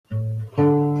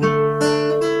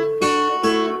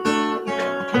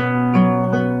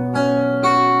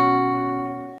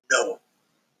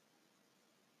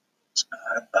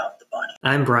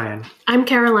I'm Brian, I'm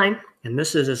Caroline. and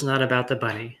this is It's Not About the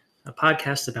Bunny, a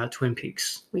podcast about Twin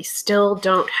Peaks. We still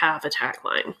don't have a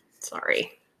tagline.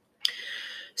 Sorry.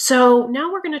 So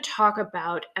now we're going to talk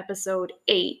about episode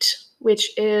 8,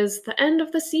 which is the end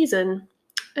of the season,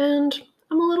 and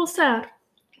I'm a little sad.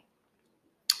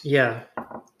 Yeah,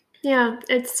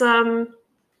 It's I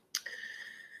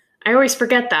always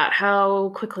forget that, how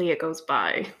quickly it goes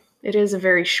by. It is a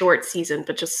very short season,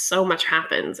 but just so much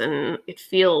happens, and it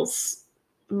feels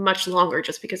much longer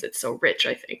just because it's so rich,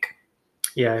 I think.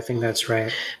 I think that's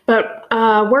right. But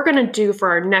we're going to do for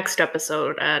our next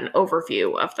episode an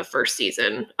overview of the first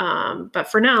season. But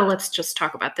for now, let's just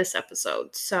talk about this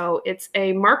episode. So it's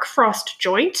a Mark Frost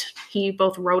joint. He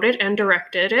both wrote it and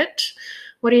directed it.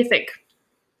 What do you think?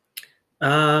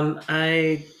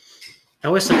 I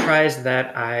was surprised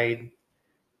that I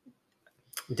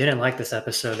didn't like this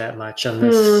episode that much on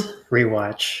this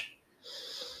rewatch.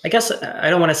 I guess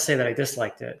I don't want to say that I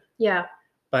disliked it. Yeah.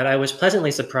 But I was pleasantly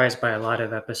surprised by a lot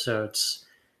of episodes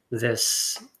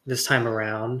this time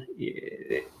around.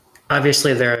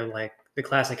 Obviously, they're like the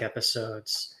classic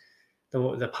episodes,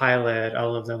 the pilot,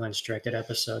 all of the Lynch-directed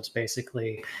episodes,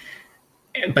 basically.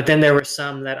 But then there were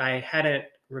some that I hadn't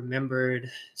remembered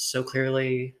so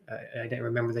clearly. I didn't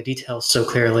remember the details so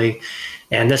clearly.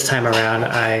 And this time around,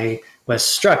 I was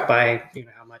struck by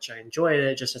how much I enjoyed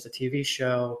it just as a TV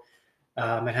show.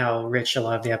 And how rich a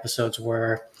lot of the episodes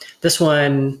were. This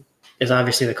one is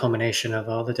obviously the culmination of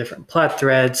all the different plot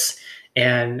threads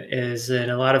and is in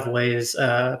a lot of ways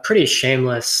a pretty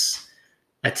shameless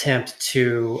attempt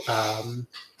to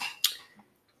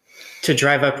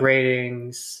drive up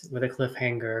ratings with a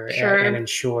cliffhanger. Sure. and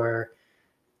ensure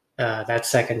that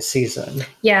second season.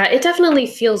 Yeah, it definitely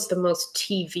feels the most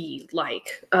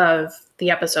TV-like of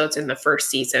the episodes in the first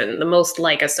season, the most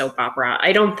like a soap opera.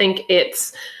 I don't think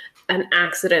it's an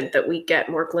accident that we get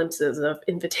more glimpses of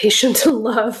Invitation to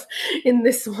Love in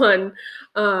this one,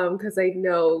 because I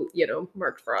know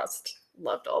Mark Frost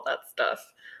loved all that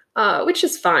stuff, which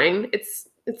is fine. It's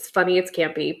funny, it's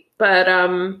campy, but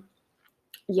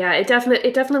it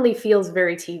definitely feels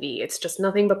very TV. It's just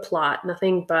nothing but plot,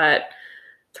 nothing but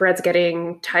threads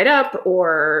getting tied up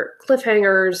or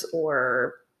cliffhangers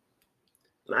or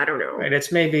I don't know. Right,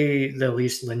 it's maybe the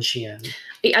least Lynchian.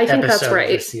 I think that's right.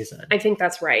 This season. I think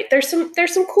that's right. There's some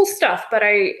cool stuff, but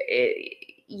I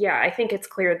think it's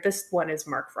clear this one is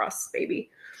Mark Frost's baby.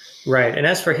 Right. And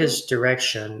as for his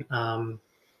direction,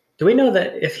 do we know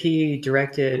that if he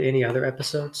directed any other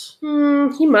episodes?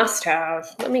 He must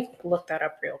have. Let me look that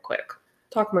up real quick.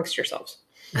 Talk amongst yourselves.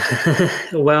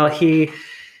 Well, he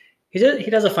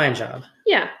does a fine job.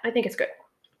 Yeah, I think it's good.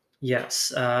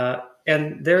 Yes.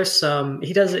 And there's some,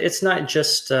 he does, it's not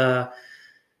just,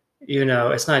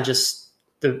 it's not just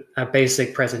a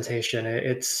basic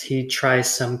presentation. He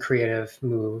tries some creative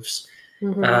moves.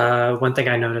 Mm-hmm. One thing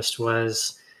I noticed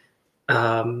was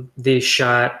the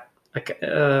shot,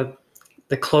 the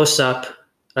close-up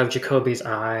of Jacoby's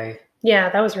eye. Yeah,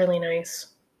 that was really nice.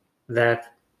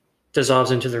 That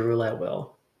dissolves into the roulette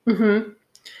wheel. Mm-hmm.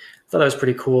 I thought that was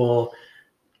pretty cool.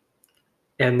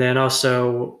 And then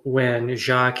also when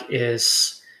Jacques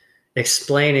is Jacques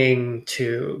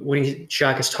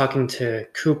is talking to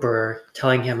Cooper,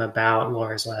 telling him about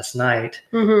Laura's last night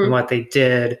and what they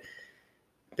did,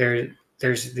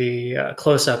 there's the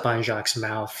close-up on Jacques'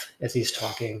 mouth as he's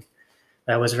talking.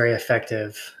 That was very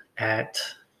effective at,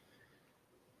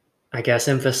 I guess,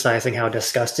 emphasizing how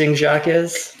disgusting Jacques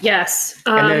is. Yes.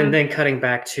 And then cutting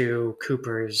back to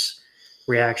Cooper's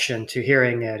reaction to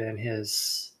hearing it and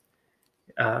his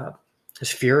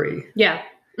fury. Yeah.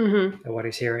 Mm-hmm. At what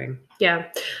he's hearing. Yeah.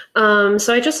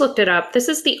 So I just looked it up. This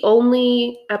is the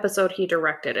only episode he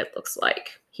directed, it looks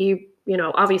like. He,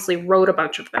 obviously wrote a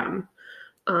bunch of them.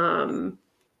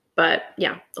 But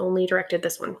yeah, only directed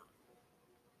this one.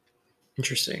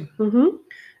 Interesting. Mm-hmm.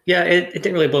 Yeah, it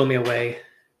didn't really blow me away.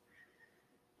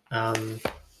 And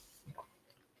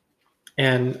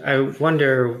I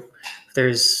wonder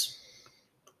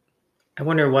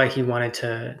why he wanted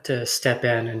to step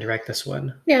in and direct this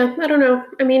one. Yeah, I don't know.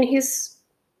 I mean,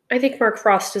 I think Mark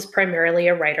Frost is primarily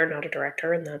a writer, not a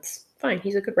director, and that's fine.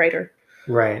 He's a good writer.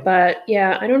 Right. But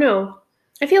yeah, I don't know.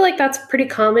 I feel like that's pretty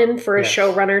common for a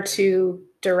showrunner to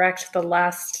direct the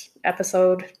last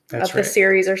episode of the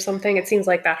series or something. It seems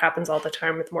like that happens all the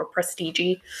time with more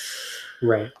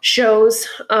prestige-y shows.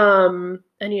 And,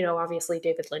 obviously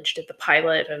David Lynch did the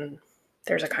pilot, and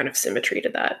there's a kind of symmetry to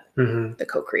that. Mm-hmm. The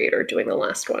co-creator doing the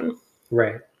last one.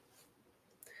 Right.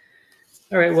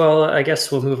 All right. Well, I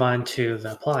guess we'll move on to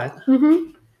the plot.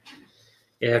 Mm-hmm.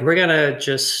 And we're going to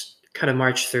just kind of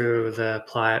march through the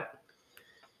plot.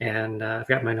 And I've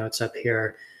got my notes up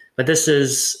here. But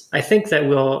I think that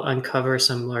we'll uncover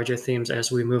some larger themes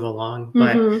as we move along.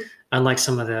 But unlike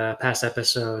some of the past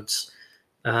episodes,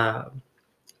 uh,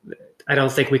 I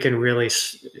don't think we can really,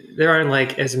 there aren't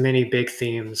like as many big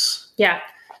themes Yeah.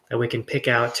 that we can pick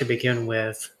out to begin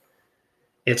with.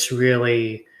 It's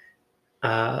really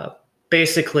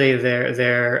basically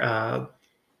they're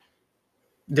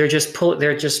just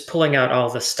pulling out all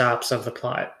the stops of the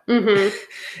plot.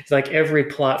 It's like every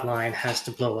plot line has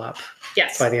to blow up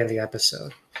Yes. by the end of the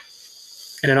episode,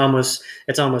 and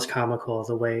it's almost comical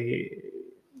the way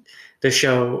the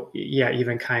show,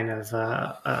 even kind of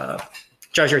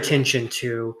draws your attention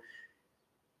to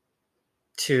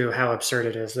how absurd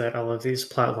it is that all of these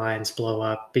plot lines blow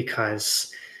up,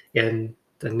 because in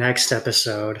the next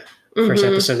episode, first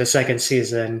episode of the second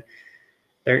season,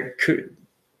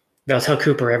 they'll tell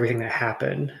Cooper everything that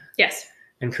happened. Yes.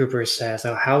 And Cooper says,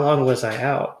 "Oh, how long was I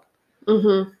out?"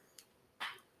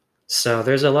 So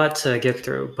there's a lot to get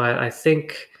through, but I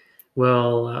think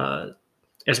we'll,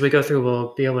 as we go through,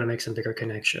 we'll be able to make some bigger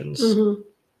connections.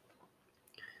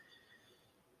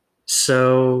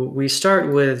 So we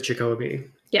start with Jacoby.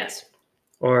 Yes.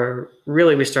 Or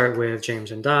really, we start with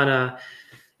James and Donna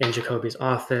in Jacoby's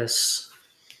office,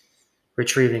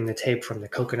 retrieving the tape from the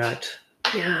coconut.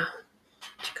 Yeah.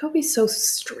 Jacoby's so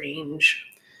strange.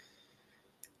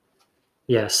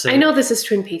 Yes. I know this is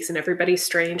Twin Peaks and everybody's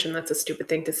strange, and that's a stupid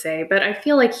thing to say, but I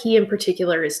feel like he in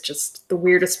particular is just the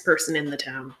weirdest person in the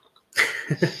town.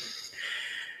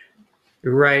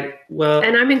 Right. Well,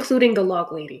 and I'm including the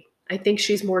log lady. I think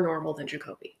she's more normal than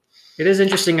Jacoby. It is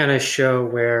interesting on a show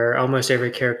where almost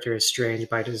every character is strange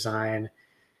by design.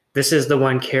 This is the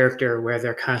one character where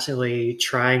they're constantly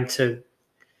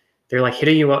they're like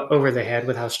hitting you over the head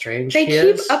with how strange he is.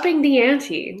 They keep upping the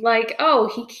ante. Like,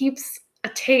 oh, he keeps a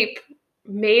tape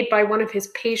made by one of his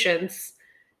patients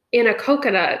in a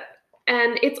coconut.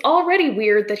 And it's already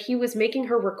weird that he was making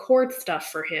her record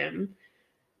stuff for him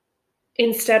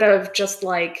instead of just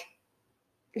like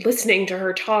listening to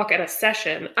her talk at a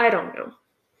session. I don't know.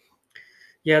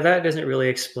 Yeah, that doesn't really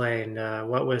explain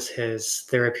what was his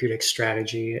therapeutic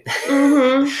strategy.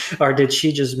 Or did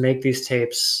she just make these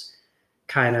tapes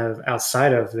kind of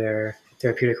outside of their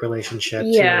therapeutic relationship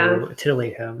to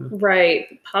titillate him?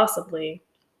 Right. Possibly.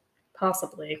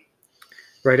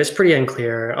 Right, it's pretty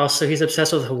unclear. Also, he's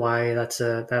obsessed with Hawaii.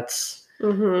 That's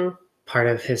part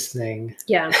of his thing.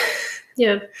 Yeah.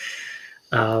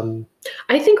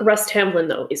 I think Russ Tamblyn,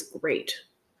 though, is great.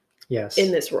 Yes.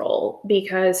 In this role,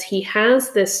 because he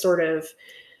has this sort of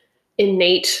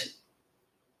innate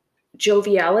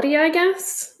joviality, I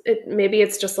guess. Maybe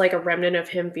it's just like a remnant of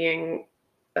him being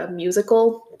a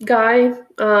musical guy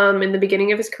in the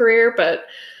beginning of his career, but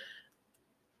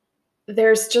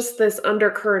there's just this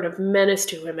undercurrent of menace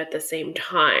to him at the same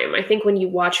time. I think when you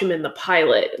watch him in the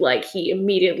pilot, like, he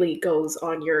immediately goes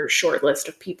on your short list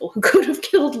of people who could have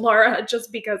killed Laura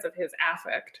just because of his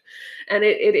affect. And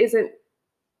it isn't,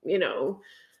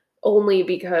 only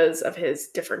because of his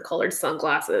different colored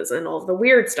sunglasses and all of the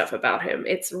weird stuff about him.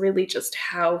 It's really just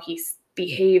how he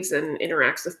behaves and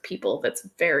interacts with people that's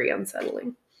very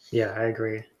unsettling. Yeah, I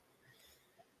agree.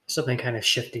 Something kind of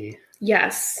shifty.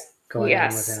 Yes. Going on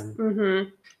with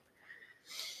him.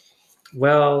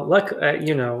 Well, luck.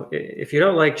 If you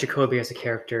don't like Jacoby as a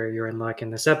character, you're in luck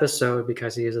in this episode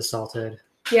because he is assaulted.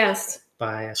 Yes.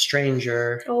 By a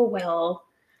stranger. Oh well.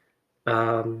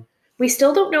 We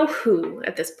still don't know who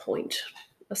at this point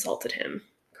assaulted him.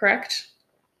 Correct?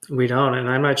 We don't, and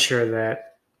I'm not sure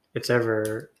that it's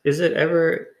ever. Is it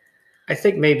ever? I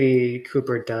think maybe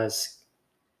Cooper does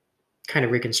kind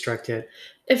of reconstruct it.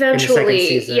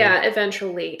 Eventually,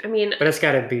 eventually. I mean, but it's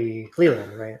got to be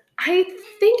Leland, right? I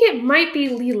think it might be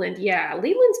Leland. Yeah,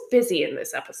 Leland's busy in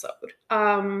this episode.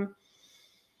 And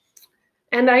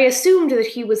I assumed that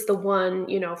he was the one,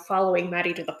 following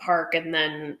Maddie to the park and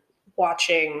then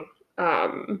watching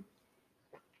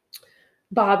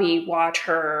Bobby watch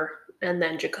her and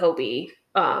then Jacoby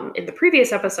in the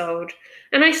previous episode.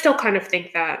 And I still kind of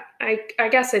think that. I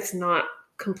guess it's not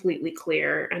completely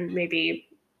clear, and maybe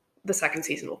the second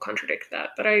season will contradict that,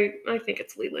 but I think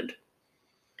it's Leland.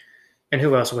 And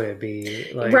who else would it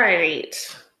be? Right.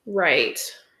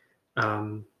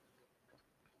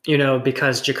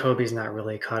 Because Jacoby's not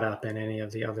really caught up in any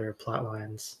of the other plot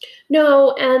lines.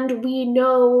 No, and we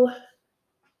know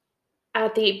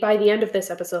by the end of this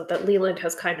episode that Leland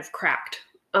has kind of cracked,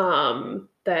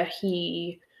 that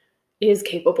he is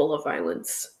capable of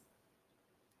violence.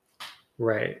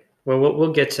 Right. Well,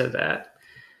 we'll get to that.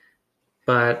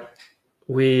 But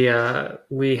we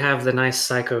have the nice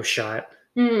psycho shot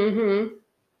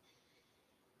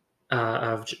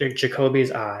of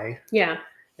Jacoby's eye. Yeah.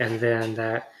 And then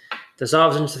that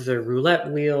dissolves into the roulette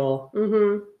wheel,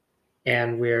 Mm-hmm.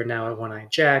 and we're now at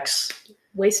One-Eyed Jacks.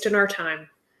 Wasting our time.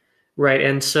 Right,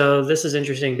 and so this is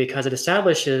interesting because it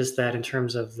establishes that in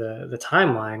terms of the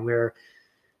timeline, we're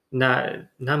not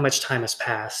much time has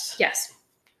passed Yes.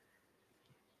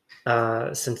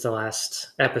 since the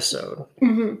last episode,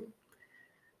 Mm-hmm.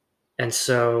 and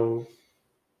so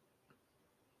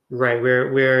right,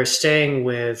 we're staying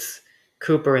with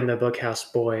Cooper and the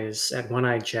Bookhouse Boys at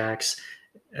One-Eyed Jacks,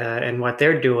 and what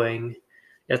they're doing.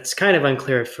 It's kind of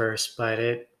unclear at first, but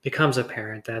it becomes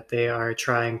apparent that they are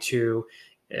trying to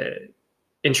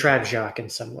entrap Jacques in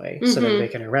some way so that Mm-hmm. they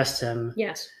can arrest him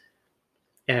Yes.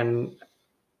 and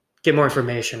get more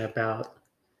information about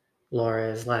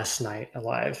Laura's last night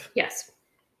alive. Yes.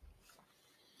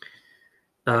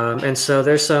 And so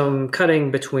there's some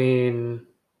cutting between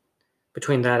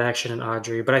that action and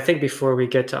Audrey. But I think before we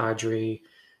get to Audrey,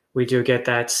 we do get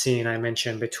that scene I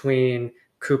mentioned between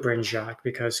Cooper and Jacques,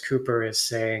 because Cooper is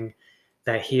saying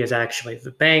that he is actually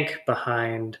the bank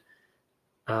behind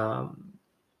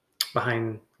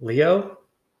Leo.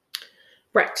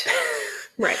 Right.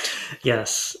 Right.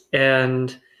 Yes.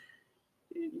 And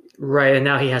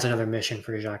now he has another mission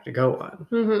for Jacques to go on.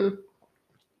 Mm-hmm.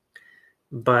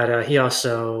 But he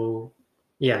also,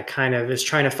 kind of is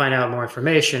trying to find out more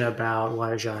information about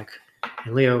what Jacques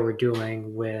and Leo were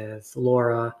doing with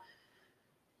Laura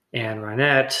and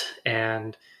Ronette,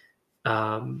 and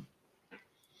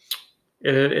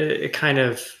it kind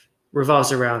of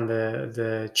revolves around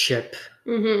the chip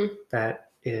Mm-hmm. that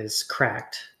is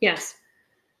cracked, Yes.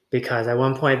 because at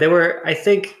one point they were, I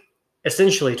think,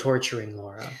 essentially torturing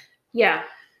Laura. Yeah.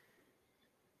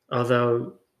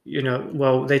 Although,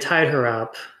 they tied her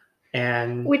up,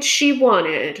 and Which she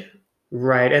wanted.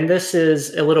 right, and this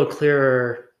is a little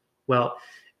clearer. Well,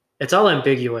 it's all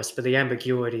ambiguous, but the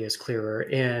ambiguity is clearer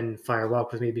in Fire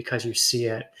Walk with Me, because you see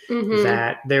it, Mm-hmm.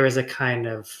 that there is a kind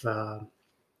of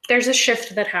there's a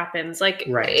shift that happens. Like,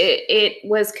 right. it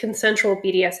was consensual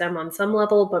BDSM on some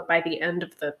level, but by the end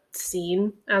of the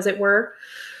scene, as it were,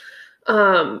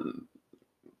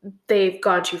 they've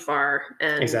gone too far,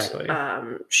 and Exactly.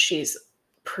 She's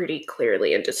pretty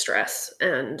clearly in distress,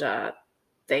 and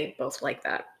they both like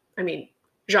that. I mean,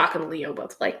 Jacques and Leo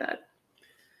both like that.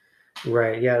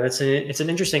 Right. Yeah, it's an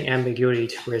interesting ambiguity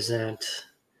to present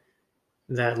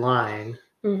that line.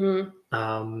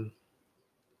 Mm-hmm.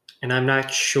 And I'm not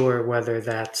sure whether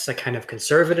that's a kind of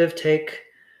conservative take,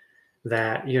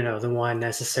 that the one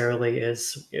necessarily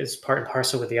is part and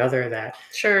parcel with the other, that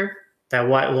Sure. that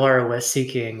what Laura was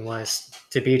seeking was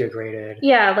to be degraded.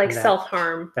 Yeah, like that,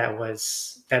 self-harm.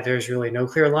 That there's really no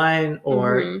clear line,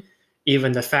 or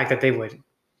even the fact that they would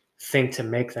think to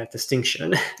make that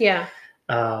distinction. Yeah.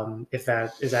 If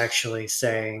that is actually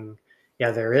saying,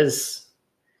 there is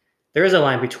a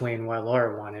line between what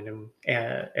Laura wanted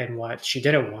and what she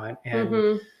didn't want,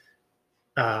 and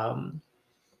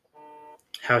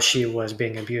how she was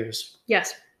being abused.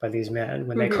 Yes. By these men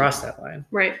when they crossed that line.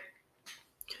 Right.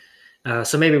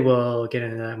 So maybe we'll get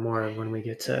into that more when we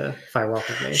get to Fire Walk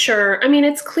with Me. Sure. I mean,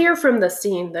 it's clear from the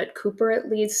scene that Cooper at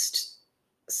least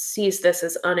sees this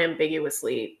as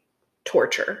unambiguously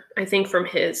torture. I think from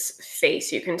his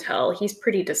face, you can tell he's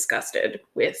pretty disgusted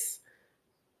with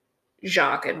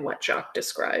Jacques and what Jacques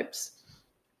describes.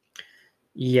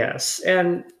 Yes.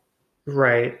 And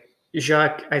right.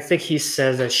 Jacques, I think he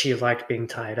says that she liked being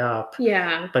tied up.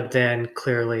 Yeah. But then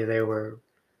clearly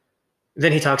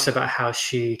then he talks about how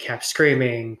she kept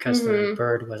screaming because the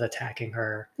bird was attacking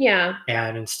her. Yeah.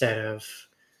 And instead of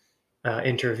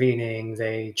intervening,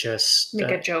 they just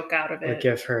make a joke out of it.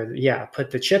 Give her,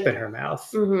 put the chip in her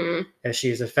mouth as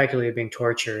she's effectively being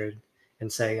tortured,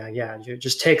 and say, you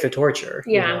just take the torture.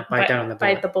 Yeah. Bite down on the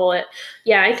bullet. Bite the bullet.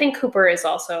 Yeah, I think Cooper is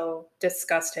also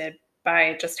disgusted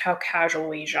by just how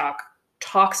casually Jacques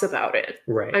talks about it.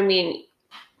 Right. I mean,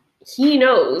 he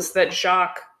knows that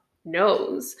Jacques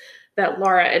knows that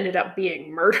Laura ended up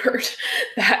being murdered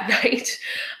that night.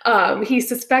 He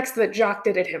suspects that Jacques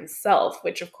did it himself,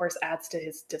 which of course adds to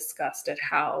his disgust at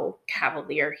how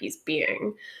cavalier he's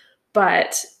being.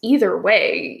 But either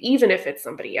way, even if it's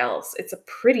somebody else, it's a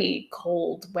pretty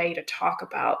cold way to talk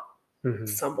about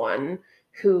someone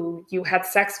who you had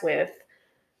sex with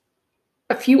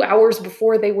a few hours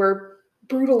before they were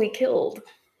brutally killed.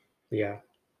 Yeah.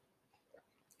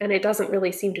 And it doesn't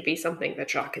really seem to be something that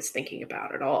Jacques is thinking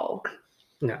about at all.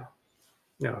 No,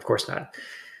 of course not.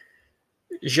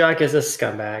 Jacques is a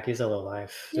scumbag. He's a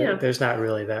lowlife. Yeah. There's not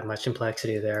really that much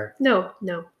complexity there. No.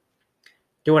 I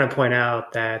do want to point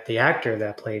out that the actor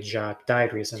that played Jacques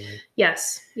died recently.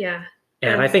 Yes, yeah.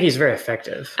 And I think he's very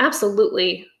effective.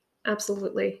 Absolutely.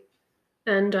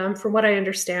 And from what I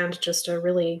understand, just a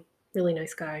really Really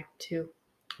nice guy too.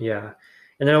 Yeah,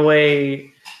 and in a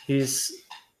way,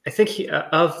 I think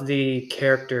of the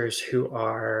characters who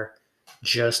are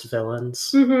just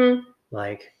villains, Mm-hmm.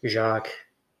 like Jacques,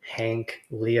 Hank,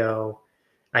 Leo.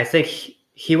 I think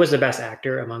he was the best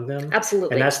actor among them, and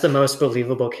Absolutely. that's the most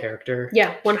believable character.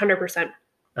 Yeah, 100%.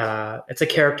 It's a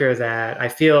character that I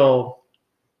feel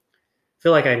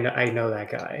like I know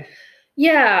that guy.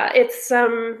 Yeah, it's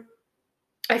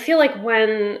I feel like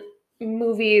when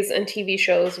movies and TV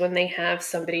shows, when they have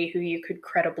somebody who you could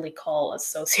credibly call a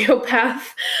sociopath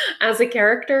as a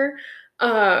character,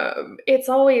 it's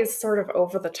always sort of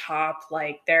over the top,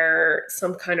 like they're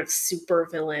some kind of super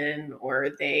villain or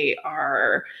they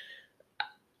are,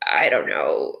 I don't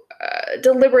know,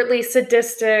 deliberately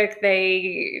sadistic.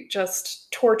 They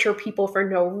just torture people for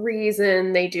no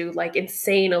reason. They do like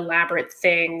insane, elaborate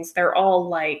things. They're all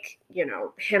like,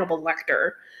 Hannibal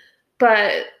Lecter.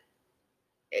 But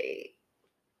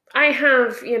I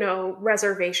have,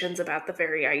 reservations about the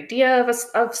very idea of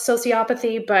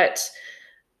sociopathy, but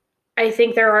I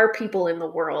think there are people in the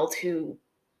world who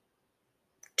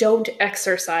don't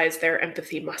exercise their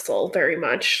empathy muscle very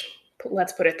much.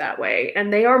 Let's put it that way.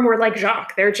 And they are more like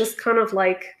Jacques. They're just kind of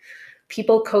like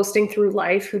people coasting through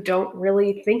life who don't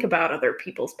really think about other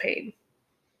people's pain.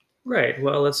 Right.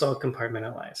 Well, it's all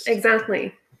compartmentalized.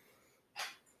 Exactly.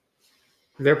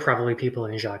 There are probably people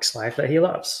in Jacques' life that he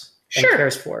loves and Sure.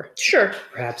 cares for. Sure.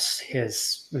 Perhaps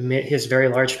his very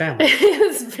large family,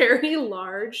 His very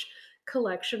large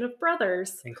collection of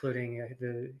brothers.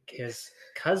 including his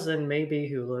cousin, maybe,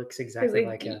 who looks exactly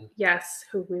like him. Yes,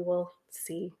 who we will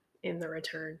see in The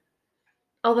Return.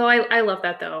 Although I love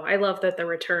that though. I love that The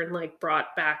Return like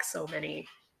brought back so many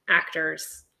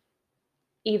actors,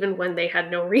 even when they had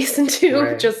no reason to,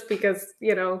 Right. just because,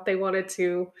 they wanted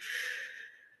to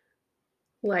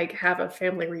like have a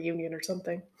family reunion or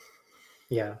something.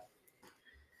 Yeah.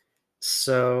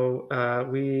 So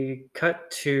we cut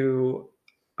to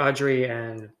Audrey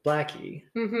and Blackie.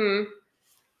 Mm-hmm.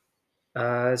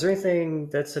 Is there anything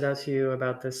that stood out to you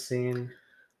about this scene?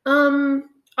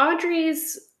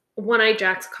 Audrey's One-Eyed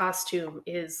Jack's costume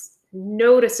is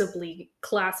noticeably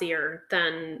classier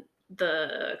than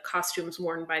the costumes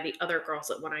worn by the other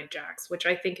girls at One-Eyed Jack's, which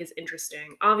I think is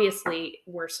interesting. Obviously,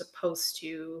 it's supposed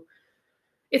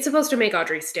to make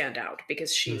Audrey stand out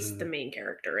because she's the main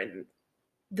character in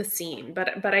the scene.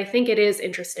 But I think it is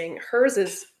interesting. Hers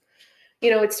is,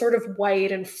 it's sort of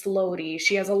white and floaty.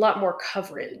 She has a lot more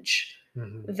coverage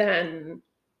than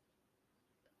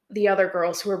the other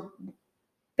girls who are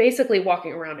basically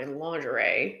walking around in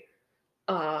lingerie,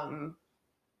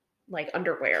 like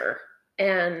underwear.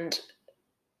 And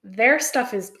their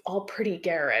stuff is all pretty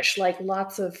garish, like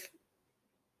lots of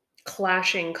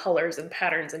clashing colors and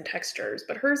patterns and textures.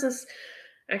 But hers is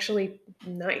actually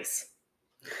nice.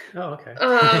 Oh, okay.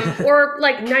 Or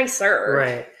like nicer.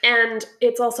 Right. And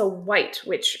it's also white,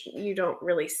 which you don't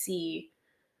really see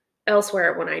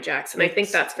elsewhere at One-Eyed Jack's, and I think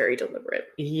that's very deliberate.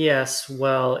 Yes,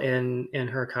 well, in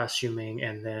her costuming,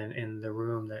 and then in the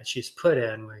room that she's put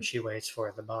in when she waits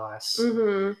for the boss,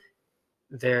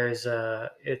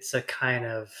 it's a kind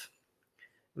of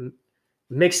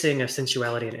mixing of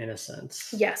sensuality and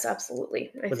innocence. Yes,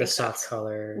 absolutely. With the soft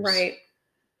colors, right?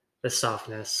 The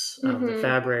softness of the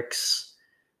fabrics.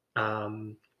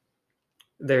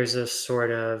 There's a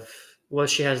sort of, well,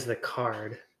 she has the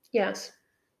card. Yes.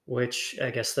 Which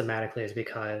I guess thematically is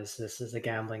because this is a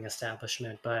gambling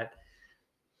establishment, but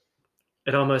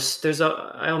I almost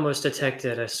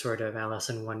detected a sort of Alice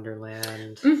in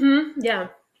Wonderland Yeah.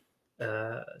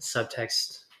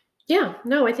 Subtext. Yeah,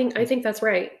 no, I think that's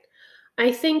right.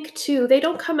 I think too, they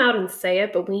don't come out and say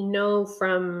it, but we know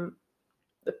from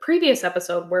the previous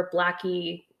episode where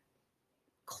Blackie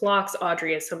clocks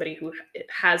Audrey as somebody who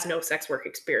has no sex work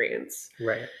experience.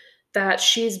 Right. That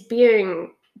she's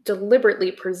being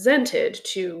deliberately presented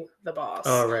to the boss.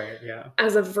 Oh, right, yeah.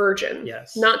 As a virgin.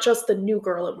 Yes. Not just the new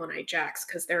girl at One-Eyed Jack's,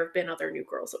 because there have been other new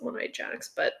girls at One-Eyed Jack's,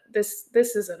 but this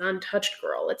is an untouched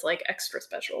girl. It's like extra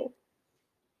special.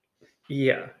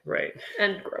 Yeah, right.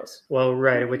 And gross. Well,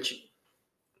 right,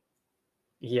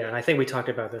 yeah, I think we talked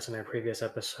about this in our previous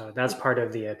episode. That's part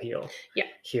of the appeal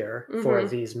here for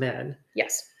these men.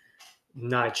 Yes.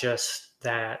 Not just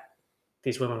that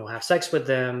these women will have sex with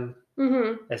them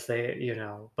as they,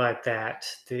 but that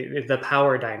the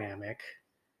power dynamic,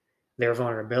 their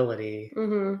vulnerability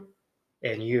and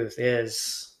youth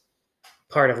is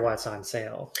part of what's on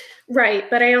sale. Right.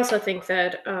 But I also think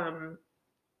that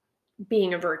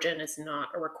being a virgin is not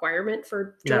a requirement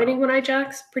for joining One-Eyed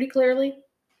Jack's pretty clearly.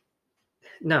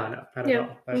 No, not at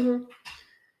all.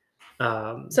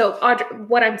 But, so Audrey,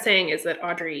 what I'm saying is that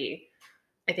Audrey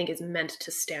I think is meant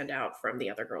to stand out from the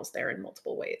other girls there in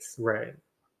multiple ways. Right.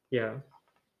 Yeah.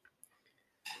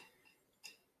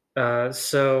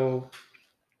 So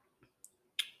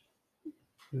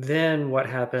then what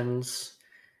happens?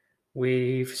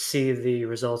 We see the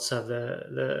results of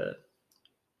the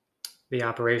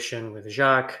operation with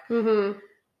Jacques, Mm-hmm.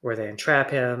 where they entrap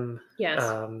him. Yes.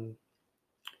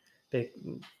 They,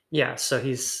 yeah. So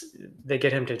they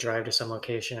get him to drive to some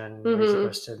location where he's Mm-hmm.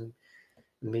 supposed to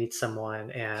meet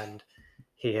someone, and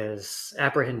he is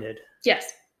apprehended.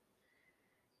 Yes.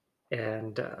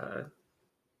 And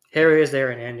Harry is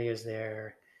there, and Andy is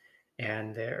there,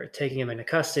 and they're taking him into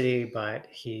custody, but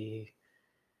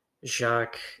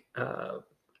Jacques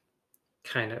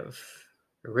kind of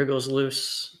wriggles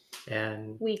loose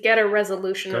and We get a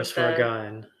resolution goes of for a the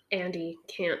gun. Andy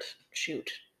can't shoot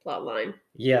plot line.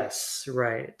 Yes,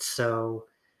 right. So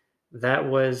that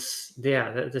was,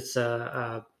 that's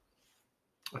a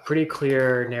pretty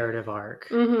clear narrative arc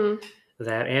Mm-hmm.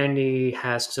 that Andy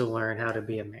has to learn how to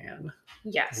be a man.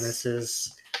 Yes. And this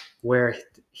is where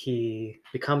he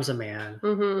becomes a man,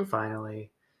 Mm-hmm.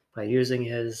 finally, by using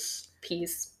his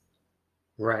Peace.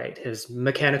 Right, his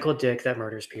mechanical dick that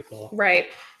murders people. Right.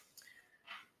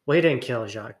 Well, he didn't kill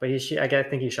Jacques, but I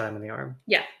think he shot him in the arm.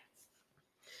 Yeah.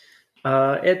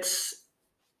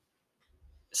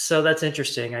 So that's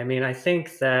interesting. I mean, I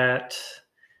think that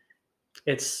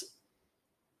it's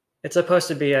supposed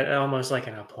to be almost like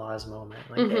an applause moment.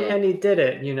 Like, Mhm. and he did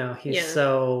it. He's Yeah.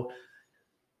 so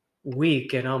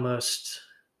weak and almost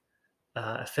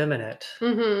effeminate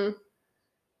Mm-hmm.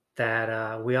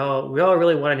 that we all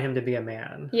really wanted him to be a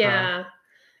man. Yeah.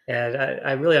 And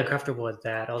I'm really uncomfortable with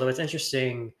that. Although it's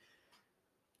interesting,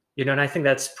 and I think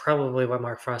that's probably what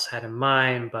Mark Frost had in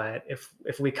mind. But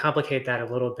if we complicate that a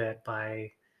little bit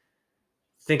by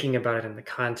thinking about it in the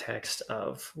context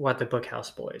of what the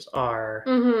Bookhouse Boys are,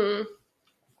 Mm-hmm.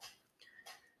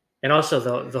 and also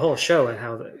the whole show and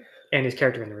how Andy's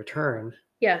character in The Return,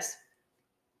 Yes.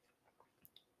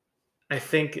 I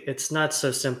think it's not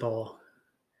so simple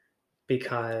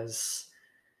because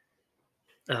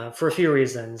for a few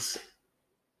reasons,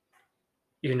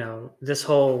 this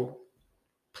whole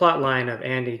plot line of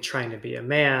Andy trying to be a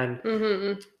man,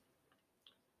 Mm-hmm.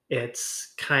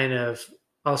 it's kind of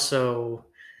also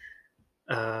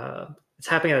it's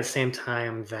happening at the same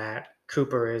time that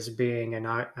Cooper is being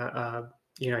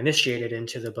initiated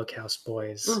into the Bookhouse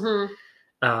Boys. Mm-hmm.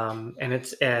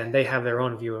 And they have their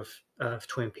own view of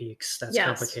Twin Peaks. That's Yes.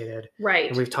 complicated. Right.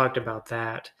 And we've talked about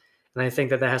that. And I think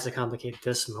that has to complicate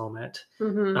this moment.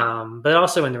 Mm-hmm. But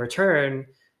also in The Return,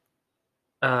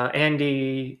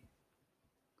 Andy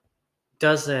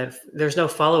there's no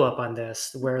follow-up on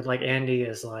this where like Andy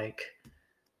is like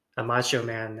a macho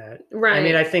man that, Right. I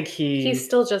mean, I think he's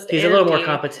still just a little more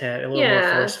competent, a little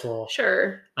more forceful.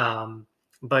 Sure.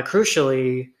 But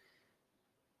crucially,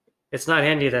 it's not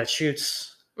Andy that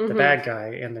shoots the bad guy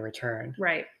in The Return.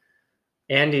 Right.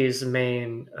 Andy's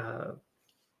main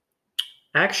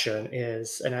action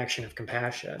is an action of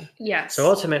compassion. Yes. So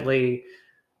ultimately,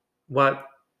 what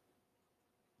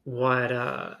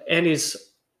Andy's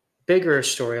bigger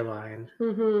storyline,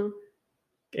 Mm-hmm.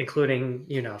 including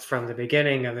from the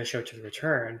beginning of the show to The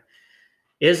Return,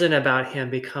 isn't about him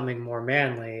becoming more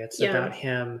manly. It's about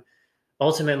him.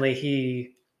 Ultimately,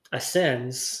 he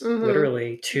ascends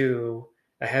literally to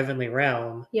a heavenly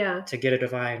realm to get a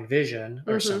divine vision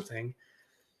or something,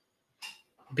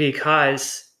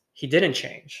 because he didn't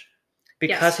change,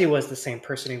 because he was the same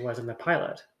person he was in the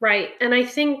pilot. Right. And I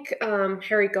think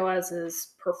Harry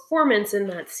Goaz's performance in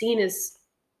that scene is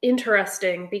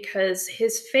interesting because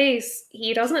his face,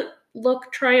 he doesn't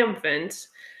look triumphant,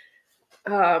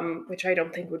 which I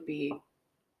don't think would be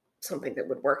something that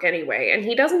would work anyway. And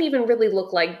he doesn't even really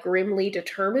look like grimly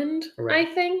determined, Right.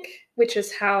 I think, which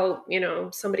is how,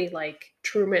 somebody like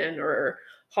Truman or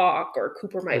Hawk or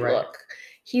Cooper might look.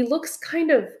 He looks kind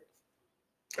of,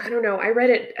 I don't know, I read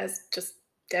it as just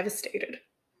devastated.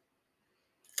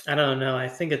 I don't know. I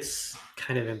think it's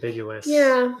kind of ambiguous.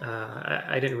 Yeah.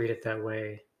 I didn't read it that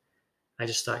way. I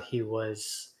just thought he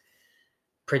was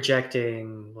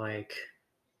projecting like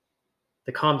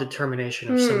the calm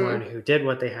determination of someone who did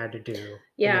what they had to do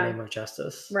in the name of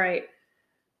justice. Right.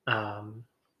 And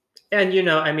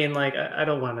I mean, like, I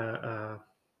don't want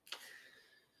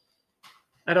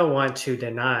to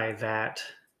deny that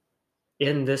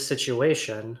in this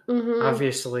situation,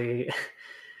 obviously,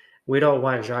 we don't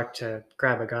want Jacques to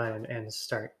grab a gun and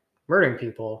start murdering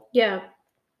people. Yeah.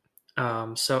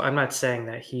 So I'm not saying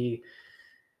that he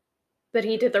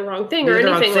did the wrong thing or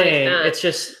anything like that. It's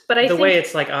just way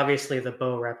it's like obviously the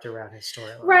bow wrapped around his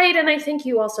storyline. Right, and I think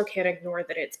you also can't ignore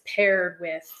that it's paired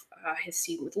with his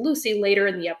scene with Lucy later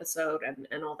in the episode,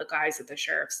 and all the guys at the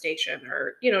sheriff's station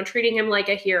are, treating him like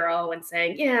a hero and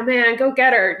saying, yeah, man, go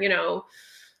get her,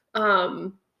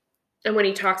 and when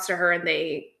he talks to her and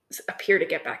they appear to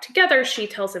get back together, she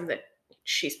tells him that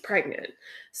she's pregnant.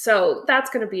 So that's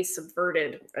going to be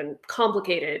subverted and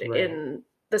complicated in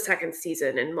the second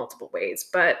season in multiple ways.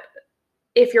 But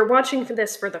if you're watching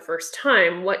this for the first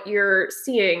time, what you're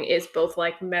seeing is both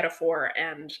like metaphor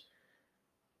and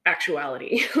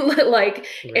actuality. Like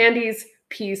Andy's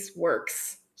piece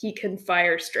works. He can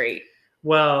fire straight.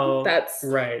 Well, that's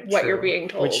what you're being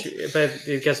told. But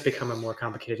it gets become a more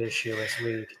complicated issue as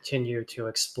we continue to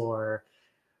explore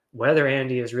whether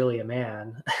Andy is really a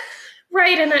man.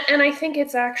 Right, and I think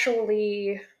it's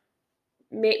actually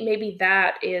maybe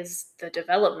that is the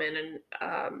development,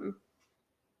 and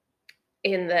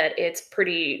in that it's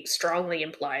pretty strongly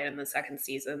implied in the second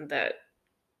season that,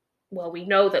 well, we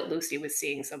know that Lucy was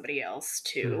seeing somebody else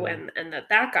too, and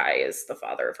that guy is the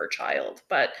father of her child,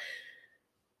 but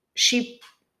she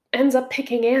ends up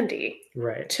picking Andy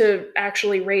to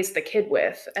actually raise the kid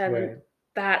with, and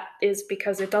that is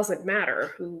because it doesn't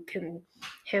matter who can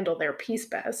handle their piece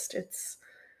best. It's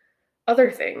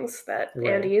other things that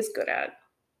Andy is good at.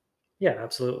 Yeah,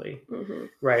 absolutely.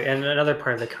 Right. And another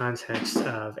part of the context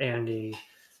of Andy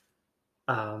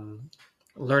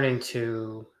learning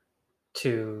to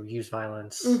use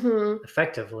violence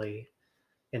effectively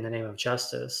in the name of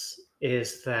justice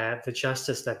is that the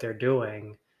justice that they're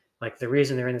doing, like the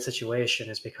reason they're in the situation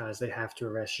is because they have to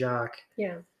arrest Jacques.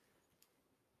 Yeah.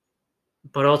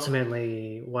 But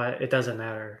ultimately, it doesn't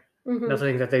matter.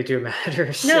 Nothing that they do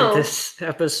matters in this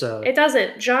episode. It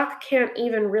doesn't. Jacques can't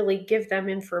even really give them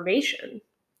information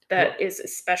that is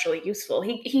especially useful.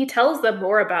 He tells them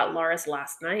more about Laura's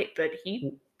last night, but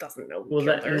he doesn't know who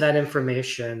killed her. That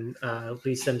information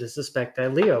leads them to suspect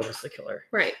that Leo was the killer.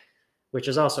 Right. Which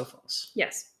is also false.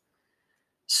 Yes.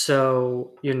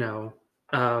 So,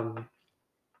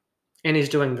 and he's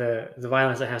doing the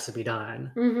violence that has to be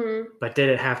done. But did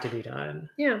it have to be done?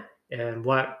 Yeah. And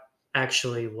what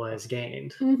actually was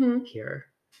gained here?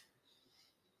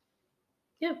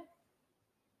 Yeah.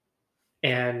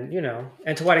 And,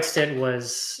 and to what extent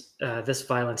was this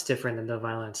violence different than the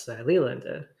violence that Leland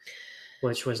did,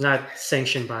 which was not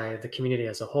sanctioned by the community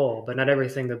as a whole, but not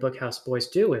everything the Bookhouse Boys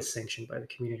do is sanctioned by the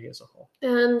community as a whole.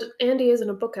 And Andy isn't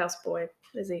a Bookhouse boy,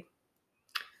 is he?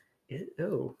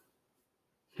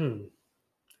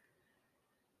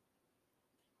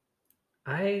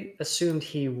 I assumed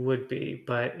he would be,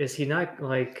 but is he not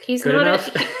he's good not enough?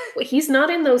 He's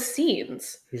not in those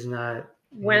scenes. He's not.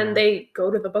 When they go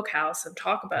to the bookhouse and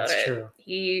talk about That's it. True.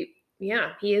 He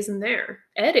isn't there.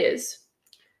 Ed is.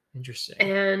 Interesting.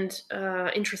 And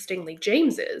interestingly,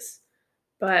 James is,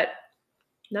 but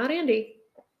not Andy.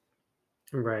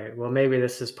 Right. Well, maybe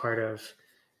this is part of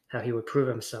how he would prove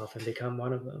himself and become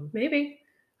one of them. Maybe.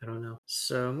 I don't know.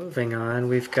 So moving on,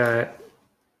 we've got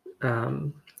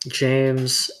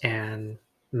James and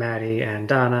Maddie and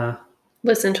Donna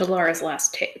listen to Laura's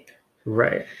last tape.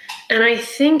 Right. And I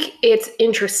think it's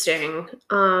interesting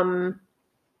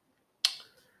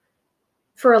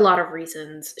for a lot of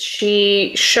reasons.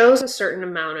 She shows a certain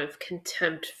amount of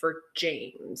contempt for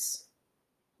James,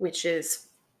 which is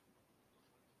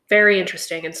very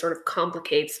interesting and sort of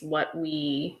complicates what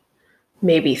we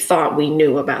maybe thought we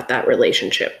knew about that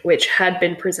relationship, which had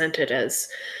been presented as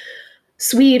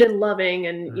sweet and loving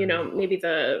and, maybe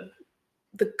the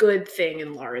good thing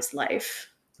in Laura's life.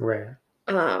 Right.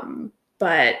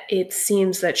 But it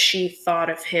seems that she thought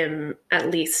of him,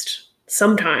 at least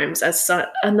sometimes, as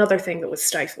another thing that was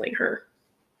stifling her.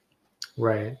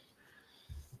 Right.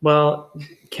 Well,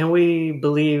 can we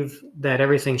believe that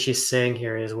everything she's saying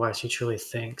here is what she truly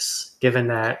thinks, given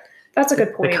that that's a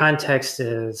good point. The context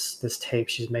is this tape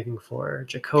she's making for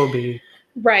Jacoby.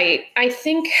 Right. I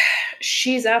think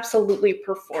she's absolutely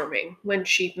performing when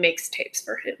she makes tapes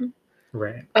for him.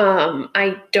 Right.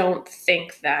 I don't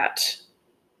think that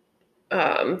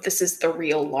this is the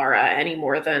real Laura any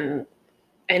more than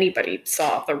anybody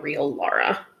saw the real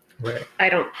Laura. Right. I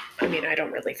don't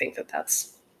really think that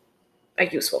that's a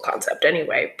useful concept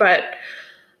anyway, but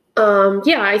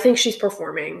I think she's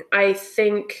performing. I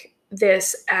think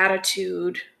this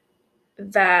attitude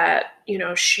that,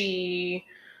 she,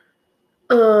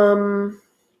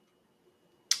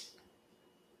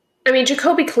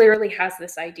 Jacoby clearly has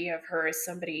this idea of her as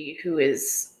somebody who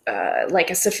is like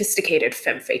a sophisticated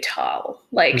femme fatale.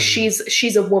 Like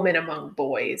she's a woman among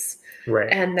boys,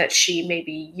 right? And that she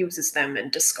maybe uses them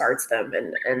and discards them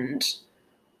and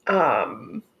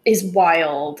is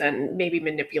wild and maybe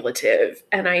manipulative.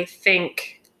 And I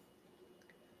think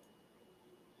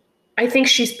I think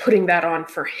she's putting that on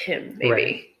for him, maybe.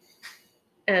 Right.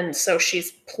 And so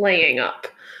she's playing up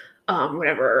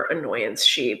whatever annoyance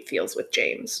she feels with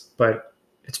James. But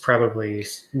it's probably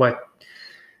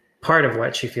part of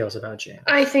what she feels about James.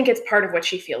 I think it's part of what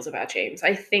she feels about James.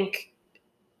 I think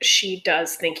she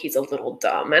does think he's a little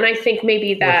dumb, and I think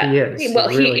maybe that he is. Well,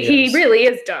 he is. really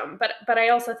is dumb. But I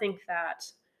also think that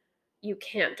you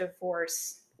can't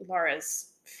divorce Laura's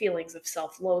feelings of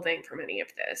self-loathing from any of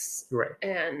this. Right.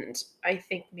 And I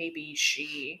think maybe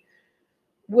she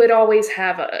would always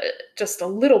have just a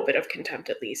little bit of contempt,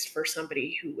 at least, for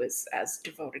somebody who was as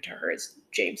devoted to her as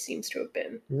James seems to have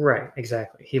been. Right,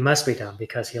 exactly. He must be dumb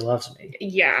because he loves me.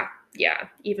 Yeah,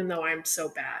 even though I'm so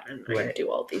bad and I Right.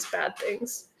 do all these bad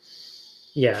things.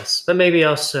 Yes, but maybe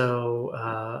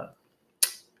also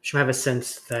she might have a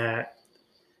sense that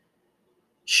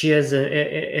she is,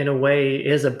 in a way,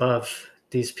 is above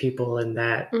these people in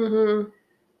that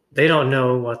they don't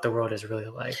know what the world is really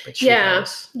like, but she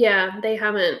does. Yeah, they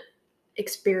haven't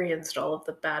experienced all of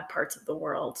the bad parts of the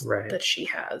world that she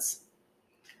has.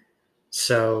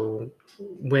 So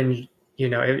when,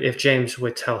 if James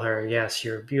would tell her, yes,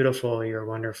 you're beautiful, you're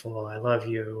wonderful, I love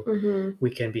you, we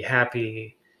can be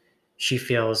happy, she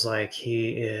feels like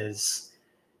he is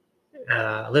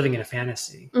living in a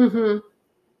fantasy.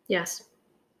 Yes.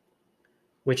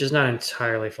 Which is not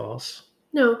entirely false.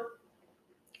 No.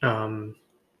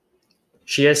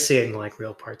 She is seeing like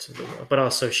real parts of the world, but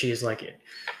also she's like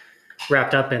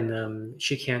wrapped up in them.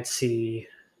 She can't see.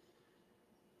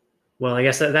 Well, I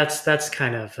guess that's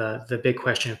kind of the big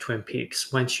question of Twin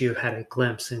Peaks. Once you had a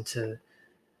glimpse into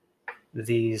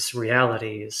these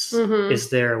realities, is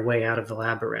there a way out of the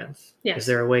labyrinth? Yes. Is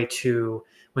there a way to,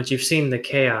 once you've seen the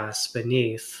chaos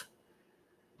beneath,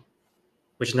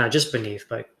 which is not just beneath,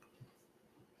 but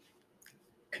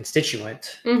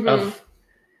constituent of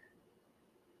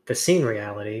the scene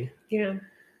reality. Yeah.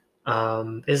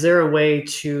 Is there a way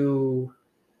to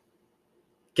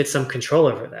get some control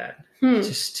over that?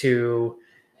 Just to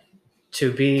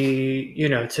be,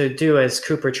 to do as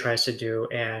Cooper tries to do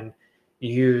and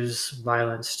use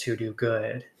violence to do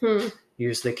good,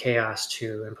 use the chaos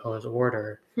to impose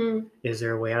order. Is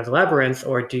there a way out of the labyrinth,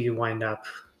 or do you wind up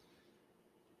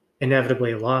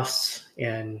inevitably lost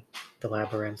in the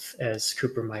labyrinth as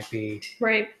Cooper might be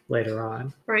later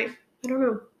on? Right. I don't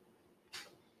know.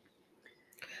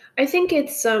 I think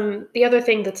it's the other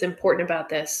thing that's important about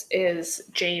this is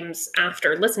James,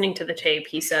 after listening to the tape,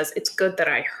 he says, it's good that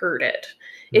I heard it.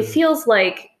 It feels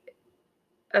like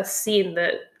a scene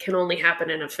that can only happen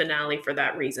in a finale for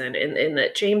that reason, in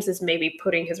that James is maybe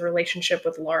putting his relationship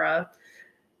with Laura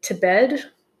to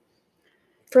bed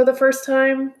for the first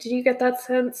time. Did you get that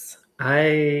sense?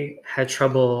 I had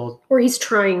trouble. Or he's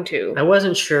trying to. I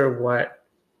wasn't sure what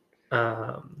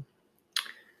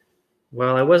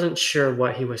I wasn't sure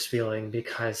what he was feeling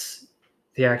because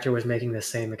the actor was making the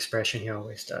same expression he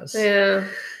always does. Yeah.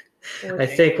 I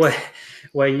think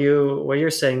what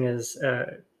you're saying is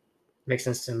makes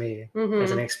sense to me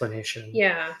as an explanation.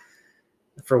 Yeah.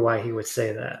 For why he would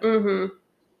say that.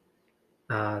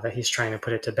 That he's trying to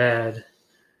put it to bed,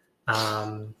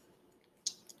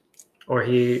 or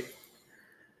he.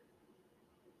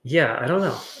 Yeah, I don't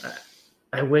know.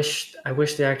 I wish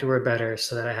the actor were better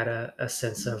so that I had a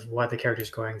sense of what the character's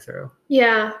going through.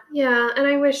 Yeah, and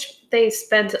I wish they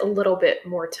spent a little bit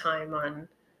more time on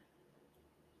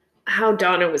how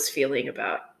Donna was feeling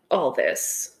about all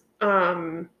this.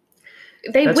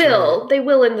 They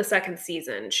will in the second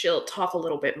season. She'll talk a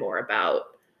little bit more about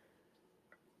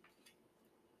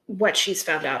what she's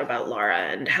found out about Laura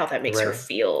and how that makes her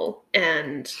feel,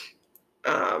 and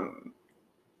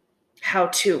how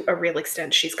to a real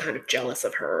extent she's kind of jealous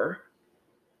of her.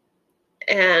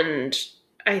 And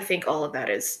I think all of that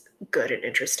is good and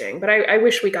interesting, but I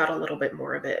wish we got a little bit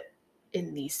more of it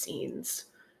in these scenes.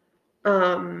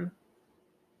 Because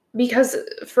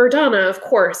for Donna, of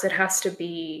course, it has to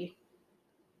be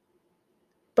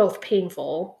both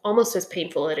painful, almost as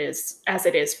painful as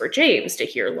it is for James to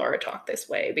hear Laura talk this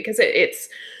way, because it's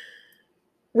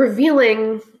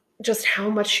revealing just how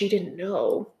much she didn't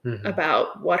know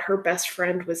about what her best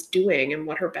friend was doing and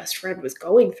what her best friend was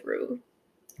going through.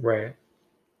 Right.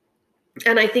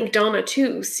 And I think Donna,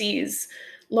 too, sees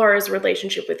Laura's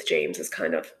relationship with James as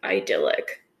kind of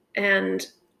idyllic. And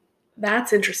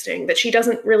that's interesting, that she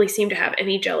doesn't really seem to have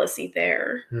any jealousy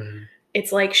there.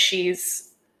 It's like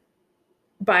she's,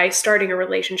 by starting a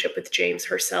relationship with James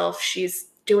herself, she's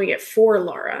doing it for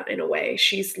Laura in a way.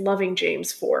 She's loving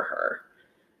James for her.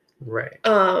 Right.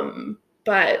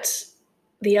 But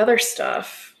the other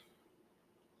stuff,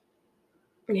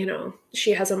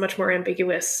 she has a much more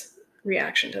ambiguous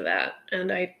reaction to that.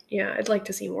 And I'd like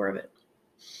to see more of it.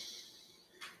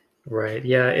 Right.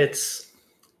 Yeah, it's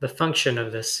the function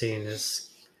of this scene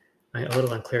is a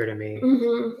little unclear to me.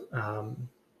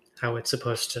 How it's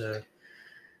supposed to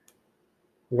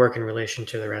work in relation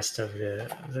to the rest of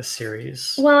the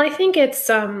series. Well, I think it's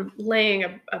laying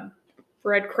a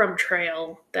breadcrumb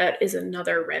trail that is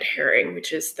another red herring,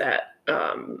 which is that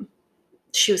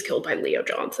she was killed by Leo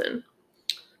Johnson.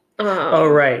 Oh,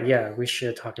 right. Yeah, we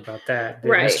should talk about that. The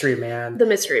Right. mystery man. The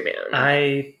mystery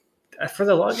man. For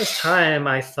the longest time,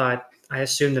 I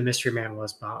assumed the mystery man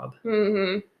was Bob.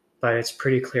 But it's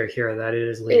pretty clear here that it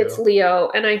is Leo. It's Leo,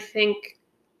 and I think,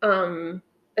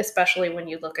 especially when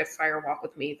you look at Fire Walk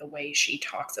with Me, the way she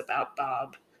talks about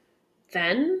Bob,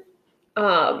 then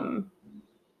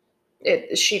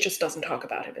she just doesn't talk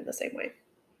about him in the same way.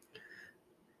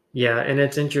 Yeah, and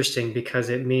it's interesting because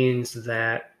it means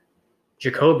that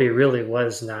Jacoby really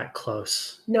was not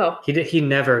close. No. He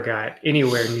never got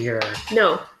anywhere near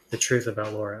no the truth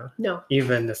about Laura. No.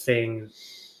 Even the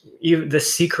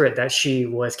secret that she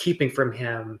was keeping from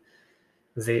him,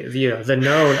 the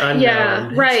known unknown. Yeah,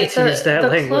 right.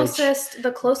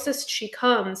 The closest she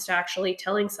comes to actually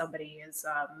telling somebody is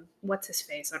what's his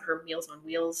face on her Meals on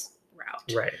Wheels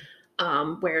route. Right.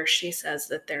 Where she says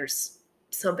that there's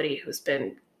somebody who's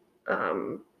been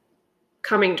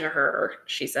coming to her,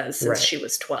 she says, since she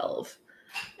was 12.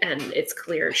 And it's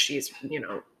clear she's,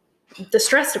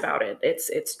 distressed about it.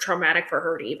 It's traumatic for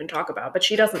her to even talk about, but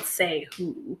she doesn't say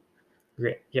who.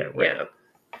 Yeah, right. Yeah.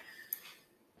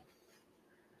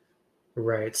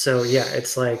 Right. So yeah,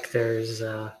 it's like there's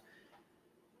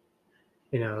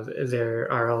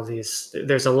there are all these,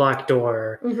 there's a locked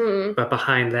door, but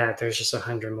behind that there's just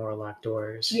 100 more locked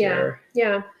doors here.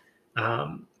 Yeah.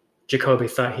 Jacoby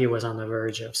thought he was on the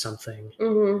verge of something.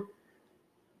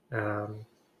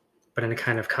 But in a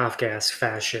kind of Kafkaesque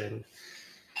fashion,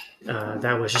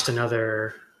 that was just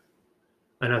another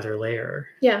layer.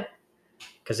 Yeah.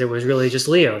 Because it was really just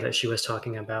Leo that she was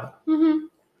talking about.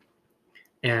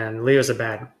 And Leo's a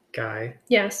bad guy.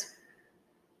 Yes.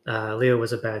 Leo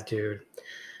was a bad dude.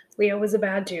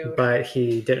 But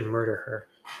he didn't murder her.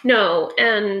 No,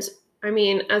 and I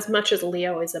mean, as much as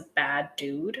Leo is a bad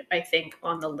dude, I think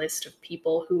on the list of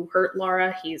people who hurt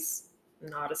Laura, he's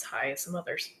not as high as some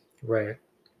others. Right.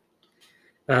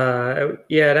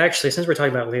 Yeah, and actually, since we're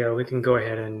talking about Leo, we can go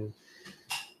ahead and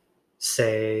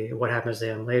say what happens to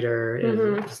him later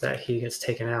is that he gets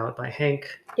taken out by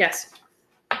Hank. Yes.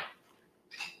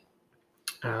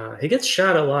 He gets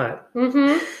shot a lot.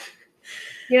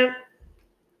 Yeah.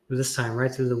 This time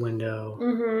right through the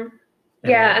window.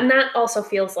 Yeah, and that also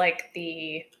feels like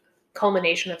the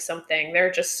culmination of something. There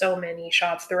are just so many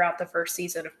shots throughout the first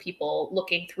season of people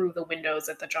looking through the windows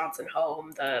at the Johnson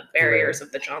home, the barriers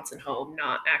of the Johnson home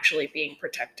not actually being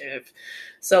protective.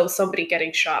 So somebody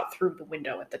getting shot through the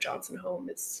window at the Johnson home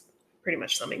is pretty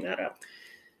much summing that up.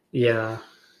 Yeah.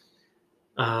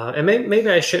 And maybe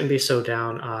I shouldn't be so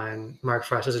down on Mark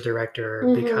Frost as a director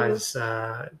because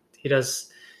he does.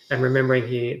 I'm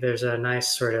remembering there's a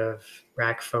nice sort of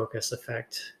rack focus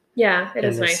effect. Yeah, it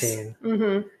is in this nice. Scene.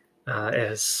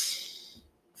 As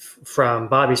from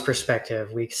Bobby's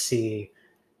perspective, we see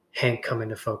Hank come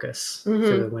into focus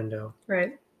through the window.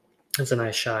 Right. It's a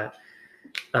nice shot.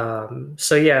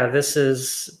 So yeah, this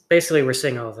is basically we're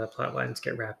seeing all the plot lines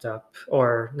get wrapped up,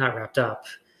 or not wrapped up,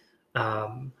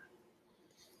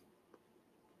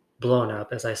 blown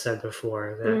up, as I said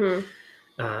before.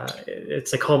 That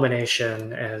it's a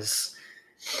culmination as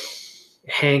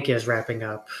Hank is wrapping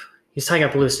up. He's tying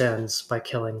up loose ends by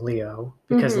killing Leo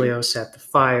because Leo set the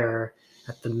fire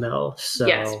at the mill.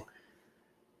 So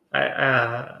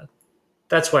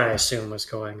that's what I assume was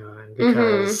going on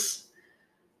because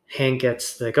Hank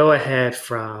gets the go-ahead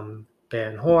from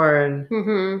Ben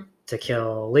Horn to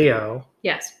kill Leo.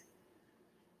 Yes.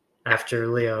 After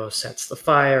Leo sets the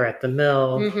fire at the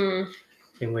mill,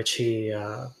 in which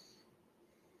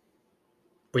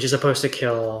which is supposed to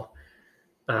kill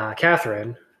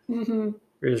Catherine.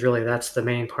 Because really that's the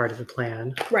main part of the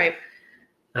plan. Right.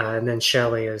 And then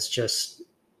Shelley is just...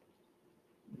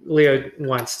 Leo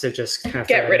wants to just kind of...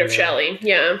 Get rid of Shelley,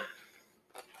 yeah.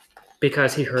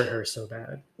 Because he hurt her so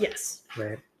bad. Yes.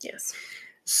 Right. Yes.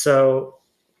 So...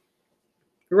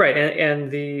 Right, and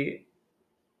the...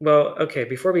 Well, okay,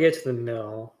 before we get to the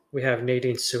mill, we have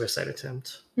Nadine's suicide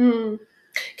attempt. Can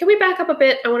we back up a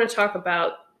bit? I want to talk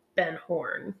about Ben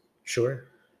Horn. Sure.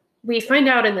 We find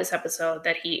out in this episode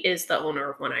that he is the owner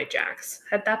of One-Eyed Jacks.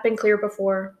 Had that been clear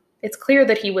before? It's clear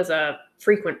that he was a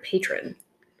frequent patron.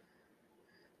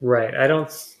 Right. I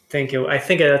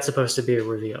think that's supposed to be a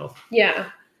reveal. Yeah.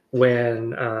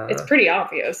 When... it's pretty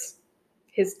obvious.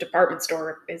 his department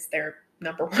store is their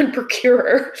number one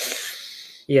procurer.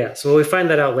 Yes, well, we find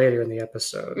that out later in the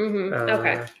episode.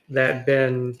 Okay. That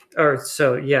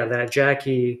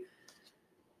Jackie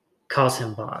calls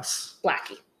him boss.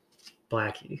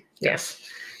 Blackie. Yes.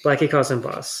 Blackie calls him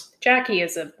boss. Jackie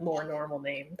is a more normal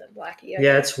name than Blackie.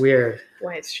 Yeah, it's weird.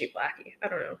 Why is she Blackie? I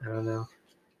don't know.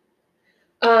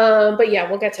 But yeah,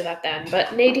 we'll get to that then.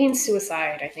 But Nadine's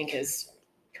suicide, I think, is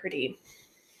pretty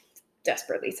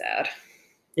desperately sad.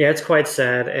 Yeah, it's quite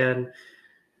sad, and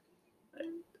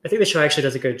I think the show actually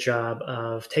does a good job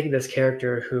of taking this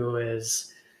character who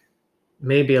is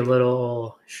maybe a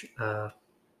little,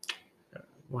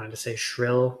 wanted to say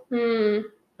shrill, or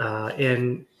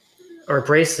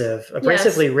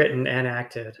abrasively written and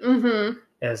acted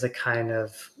as a kind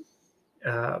of,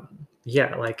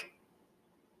 like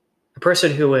a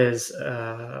person who is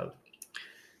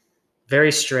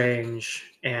very strange,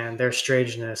 and their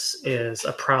strangeness is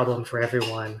a problem for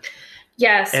everyone.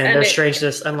 Yes. And their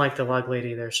strangeness, unlike the log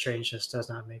lady, their strangeness does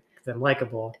not make them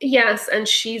likable. Yes, and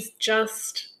she's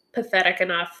just pathetic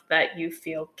enough that you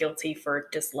feel guilty for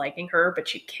disliking her,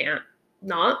 but you can't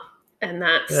not. And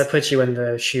that puts you in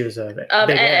the shoes of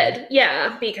Ed.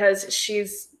 Yeah, because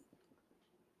she's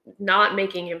not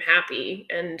making him happy.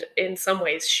 And in some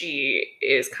ways, she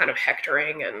is kind of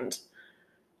hectoring and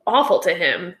awful to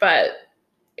him, but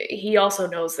he also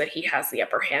knows that he has the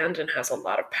upper hand and has a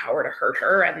lot of power to hurt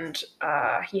her, and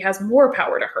he has more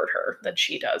power to hurt her than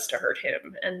she does to hurt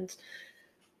him, and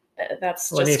that's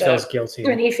just he feels guilty.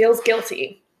 When he feels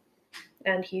guilty,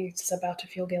 and he's about to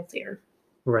feel guiltier.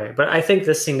 Right, but I think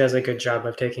this scene does a good job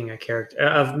of taking a character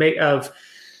of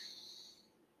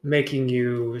making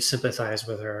you sympathize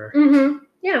with her.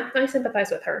 Yeah, I sympathize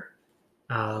with her.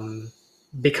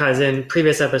 Because in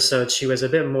previous episodes, she was a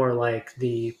bit more like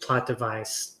the plot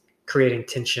device creating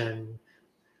tension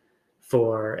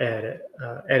for Ed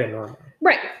and Norma.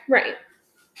 Right.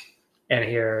 And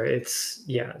here it's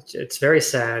very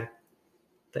sad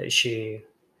that she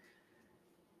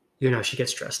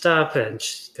gets dressed up and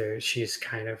she's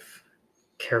kind of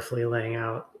carefully laying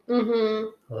out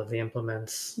all of the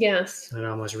implements. Yes. In an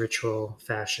almost ritual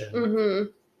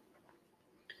fashion.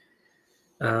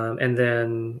 And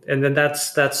then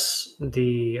that's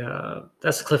the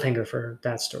cliffhanger for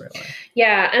that storyline.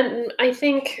 Yeah, and I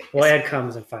think Ed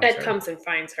comes and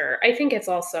finds her. I think it's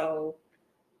also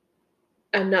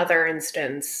another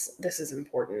instance, this is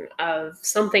important, of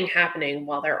something happening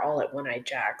while they're all at One-Eyed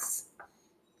Jack's.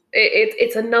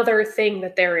 It's another thing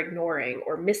that they're ignoring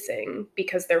or missing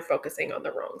because they're focusing on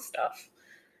the wrong stuff.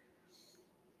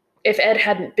 If Ed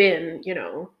hadn't been,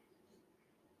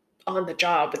 on the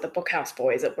job with the Bookhouse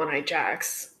Boys at One-Eyed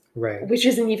Jack's, right, which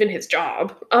isn't even his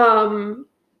job,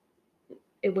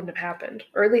 it wouldn't have happened,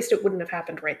 or at least it wouldn't have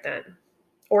happened right then,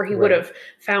 or he would have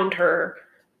found her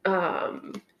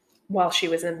while she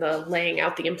was in the laying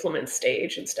out the implements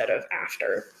stage instead of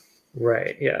after.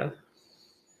 Right. Yeah.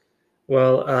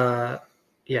 Well,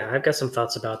 I've got some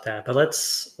thoughts about that, but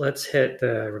let's hit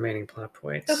the remaining plot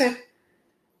points. Okay.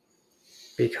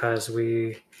 Because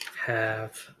we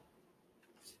have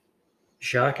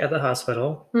Jacques at the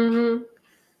hospital. Oh,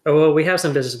 well, we have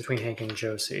some business between Hank and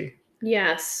Josie.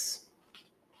 Yes.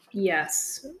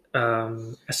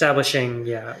 Establishing,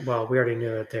 we already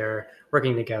knew that they're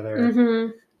working together.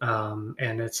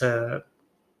 And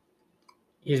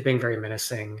he's being very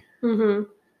menacing.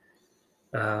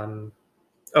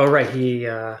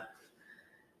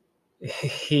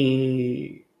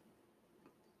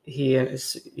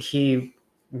 He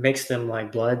makes them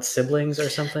like blood siblings or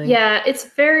something. Yeah, it's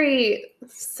very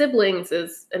siblings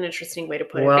is an interesting way to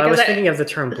put it. Well, I was thinking of the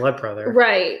term blood brother.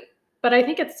 Right. But I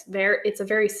think it's a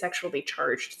very sexually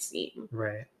charged scene.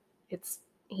 Right.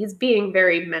 He's being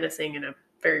very menacing in a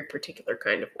very particular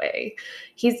kind of way.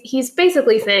 He's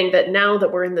basically saying that now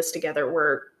that we're in this together,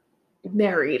 we're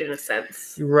married in a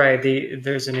sense. Right.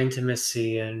 There's an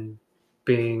intimacy in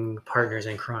being partners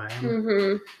in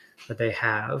crime that they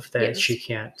have that she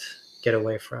can't get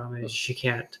away from. And she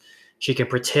can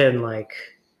pretend like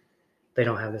they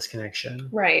don't have this connection.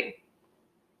 Right.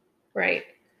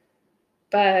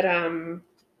 But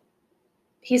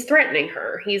he's threatening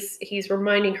her. He's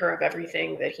reminding her of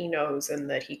everything that he knows and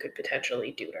that he could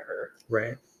potentially do to her.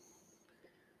 Right.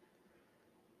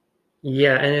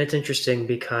 Yeah, and it's interesting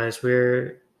because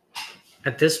we're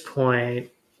at this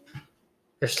point,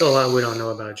 there's still a lot we don't know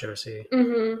about Josie.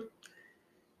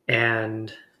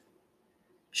 And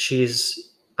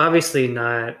she's obviously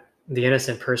not the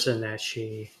innocent person that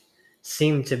she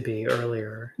seemed to be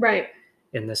earlier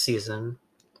in the season.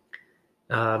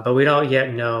 But we don't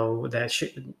yet know that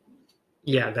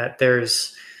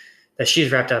that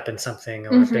she's wrapped up in something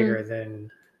a lot bigger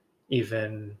than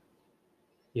even,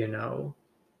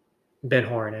 Ben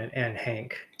Horn and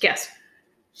Hank. Yes.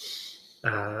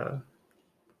 That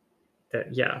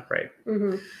right.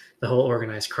 Mm-hmm. The whole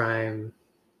organized crime,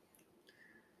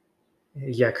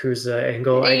 Yakuza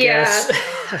angle, I guess.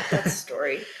 That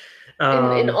story.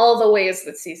 In all the ways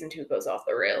that season 2 goes off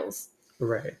the rails.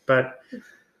 Right. But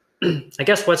I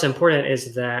guess what's important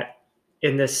is that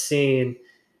in this scene,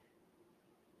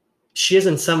 she is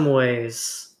in some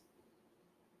ways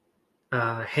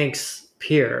Hank's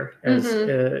peer, as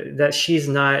that she's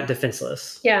not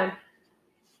defenseless. Yeah.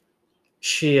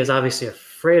 She is obviously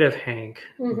afraid of Hank,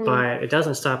 but it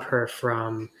doesn't stop her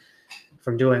from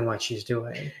doing what she's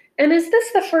doing. And is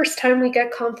this the first time we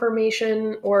get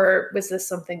confirmation, or was this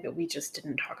something that we just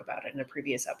didn't talk about in a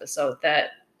previous episode, that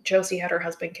Josie had her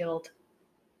husband killed?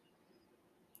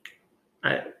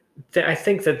 I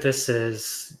think that this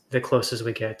is the closest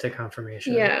we get to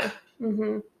confirmation. Yeah.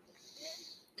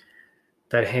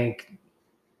 That Hank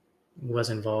was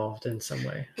involved in some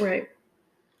way. Right.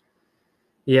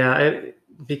 Yeah,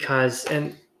 because,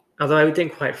 and although I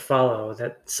didn't quite follow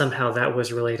that somehow that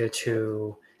was related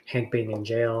to Hank being in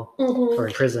jail or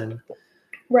in prison.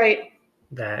 Right.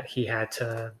 That he had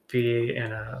to be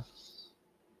in a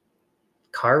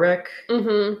car wreck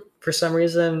for some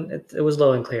reason. It was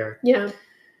low and clear. Yeah.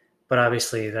 But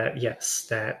obviously that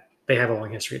they have a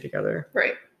long history together.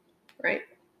 Right. Right.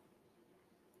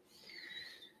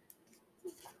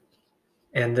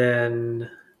 And then,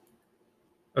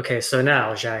 okay, so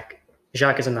now Jacques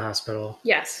is in the hospital.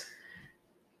 Yes.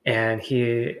 And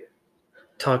he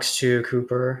talks to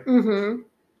Cooper.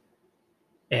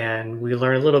 And we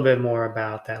learn a little bit more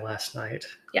about that last night.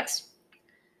 Yes.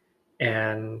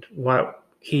 And what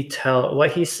he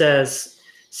says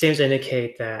seems to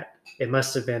indicate that it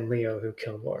must have been Leo who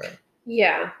killed Laura.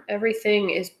 Yeah, everything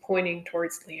is pointing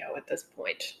towards Leo at this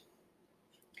point.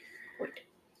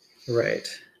 Right.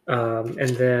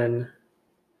 And then,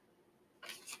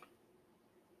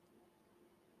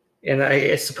 and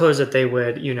I suppose that they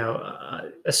would,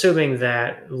 assuming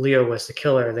that Leo was the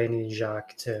killer, they need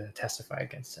Jacques to testify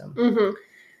against him.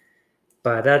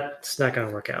 But that's not going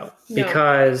to work out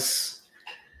because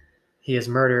he is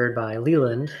murdered by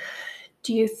Leland.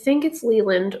 Do you think it's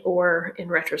Leland, or in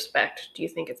retrospect, do you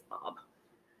think it's Bob?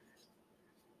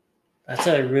 That's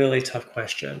a really tough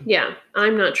question. Yeah,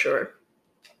 I'm not sure.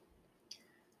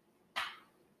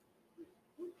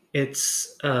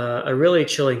 It's a really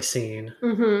chilling scene.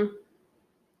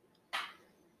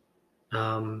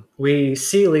 We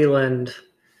see Leland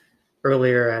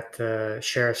earlier at the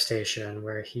sheriff's station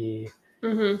where he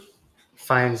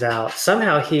finds out,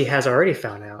 somehow he has already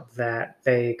found out that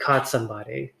they caught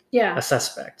somebody, a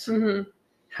suspect.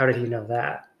 How did he know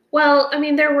that? Well, I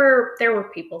mean, there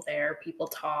were people there, people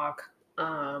talk.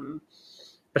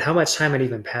 But how much time had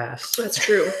even passed? That's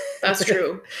true. That's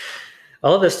true.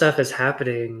 All of this stuff is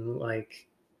happening like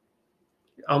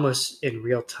almost in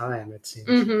real time, it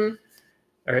seems.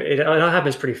 Or it all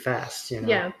happens pretty fast,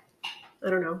 Yeah. I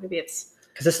don't know. Maybe it's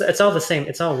because it's all the same.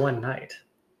 It's all one night.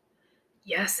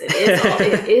 Yes, it is.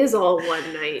 It is all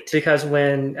one night. Because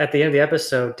when at the end of the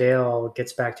episode, Dale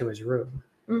gets back to his room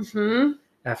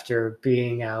after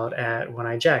being out at One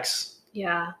Eye Jack's.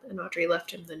 Yeah, and Audrey left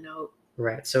him the note.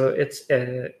 Right. So it's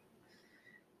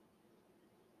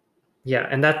yeah,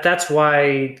 and that's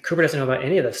why Cooper doesn't know about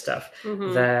any of this stuff.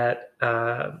 That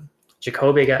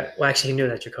Jacoby he knew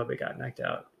that Jacoby got knocked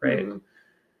out, right?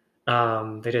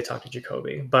 They did talk to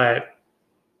Jacoby, but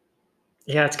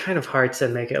yeah, it's kind of hard to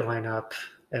make it line up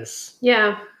as...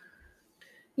 Yeah,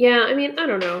 I mean, I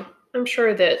don't know. I'm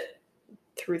sure that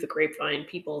through the grapevine,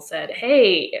 people said,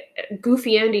 hey,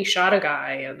 Goofy Andy shot a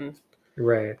guy, and...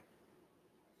 Right,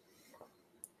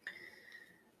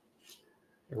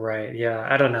 yeah,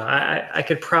 I don't know. I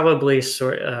could probably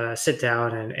sit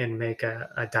down and make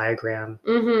a diagram,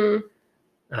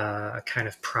 a kind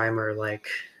of primer, like...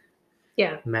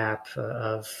 map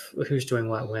of who's doing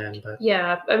what when, but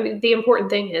yeah, I mean, the important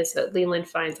thing is that Leland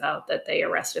finds out that they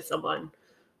arrested someone,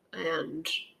 and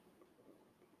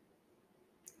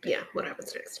what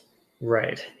happens next?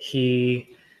 Right,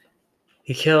 he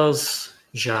kills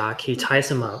Jacques, he ties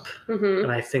him up,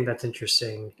 and I think that's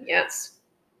interesting. Yes,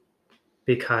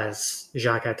 because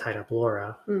Jacques had tied up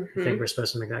Laura. I think we're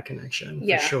supposed to make that connection.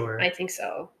 Yeah, for sure. I think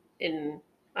so.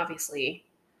 Obviously,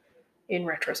 in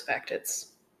retrospect, it's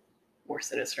more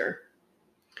sinister.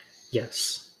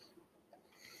 Yes.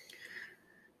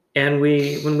 And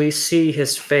when we see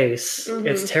his face,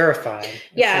 it's terrifying.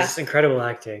 It's incredible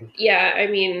acting. Yeah, I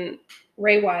mean,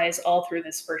 Ray Wise, all through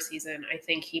this first season, I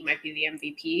think he might be the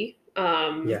MVP.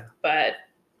 But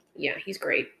Yeah, he's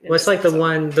great. Well, it's like the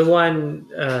one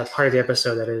part of the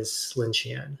episode that is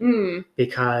Lynchian,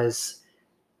 because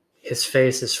his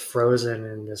face is frozen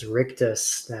in this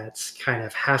rictus that's kind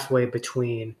of halfway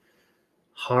between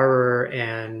horror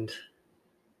and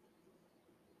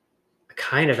a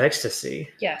kind of ecstasy.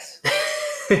 Yes.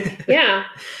 Yeah.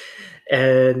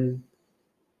 And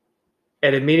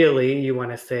immediately you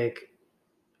want to think,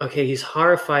 okay, he's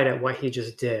horrified at what he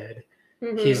just did.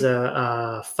 He's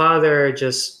a father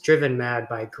just driven mad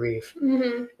by grief,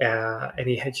 and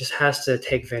he just has to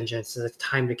take vengeance. It's a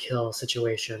time to kill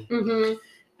situation.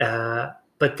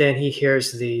 But then he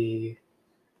hears the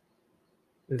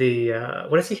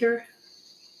what does he hear?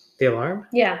 The alarm?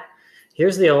 Yeah.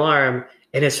 Here's the alarm,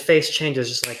 and his face changes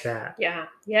just like that. Yeah.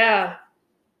 Yeah.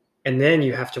 And then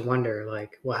you have to wonder,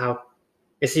 like, well, how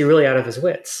is he really out of his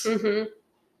wits?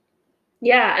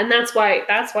 Yeah, and that's why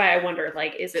I wonder,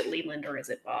 like, is it Leland or is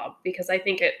it Bob? Because I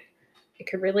think it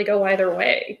could really go either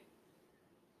way.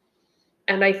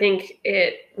 And I think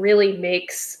it really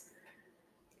makes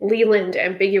Leland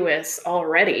ambiguous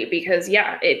already, because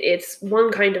yeah, it's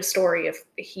one kind of story if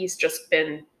he's just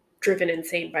been driven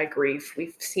insane by grief.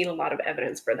 We've seen a lot of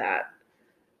evidence for that.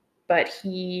 But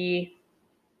he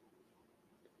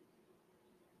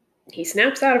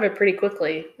snaps out of it pretty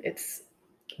quickly. It's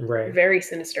very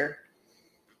sinister.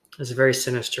 It's very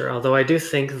sinister. Although I do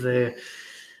think the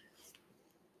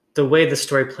way the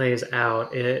story plays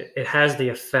out, it has the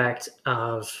effect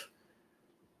of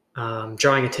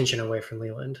drawing attention away from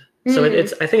Leland. So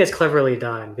I think it's cleverly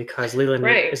done, because Leland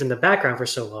is in the background for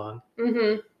so long,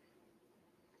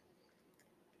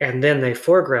 and then they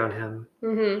foreground him.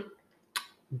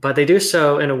 But they do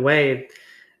so in a way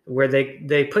where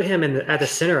they put him at the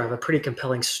center of a pretty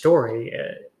compelling story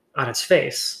on its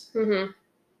face.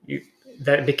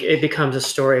 It becomes a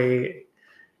story,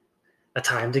 a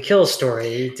time to kill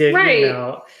story.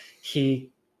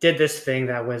 He did this thing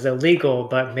that was illegal,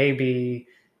 but maybe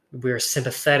we're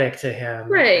sympathetic to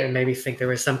him, and maybe think there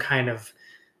was some kind of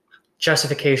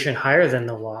justification higher than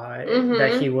the law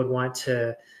that he would want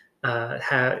to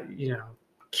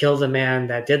kill the man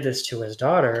that did this to his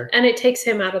daughter. And it takes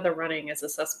him out of the running as a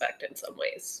suspect in some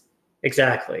ways.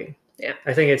 Exactly. Yeah.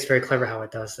 I think it's very clever how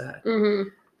it does that.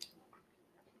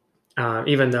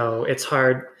 Even though it's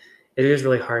hard, it is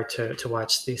really hard to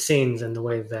watch these scenes and the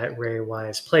way that Ray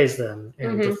Wise plays them,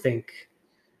 and to think.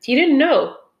 He didn't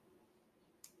know.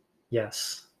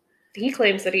 Yes. He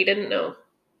claims that he didn't know.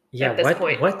 Yeah. At this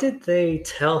point. What did they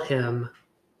tell him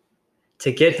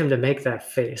to get him to make that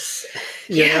face?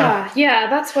 Yeah,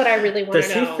 that's what I really want to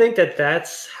know. Does he think that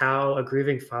that's how a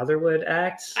grieving father would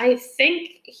act? I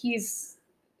think he's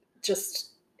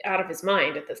just out of his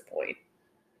mind at this point.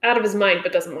 Out of his mind,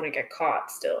 but doesn't want to get caught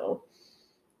still.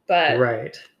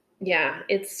 But yeah,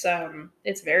 it's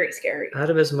very scary.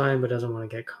 Out of his mind, but doesn't want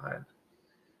to get caught.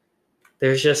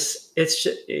 It's just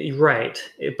right.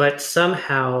 But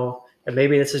somehow, and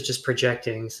maybe this is just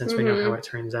projecting, since we know how it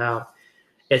turns out,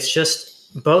 it's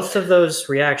just both of those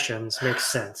reactions make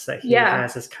sense, that he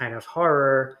has this kind of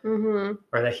horror,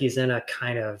 or that he's in a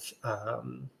kind of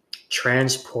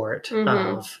transport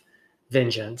of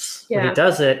vengeance when he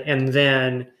does it, and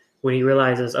then when he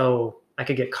realizes, oh, I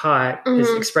could get caught, his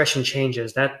expression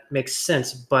changes. That makes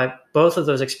sense, but both of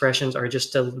those expressions are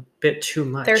just a bit too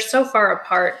much. They're so far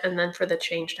apart, and then for the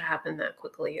change to happen that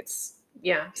quickly, it's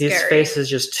scary. His face is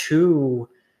just too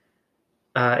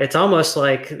it's almost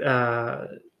like the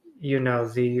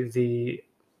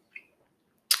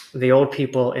old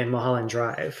people in Mulholland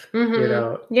Drive,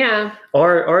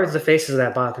 or the faces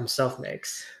that Bob himself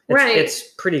makes.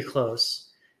 It's pretty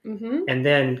close. And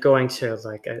then going to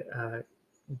like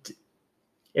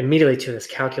immediately to this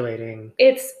calculating.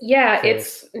 It's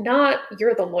not,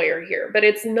 you're the lawyer here, but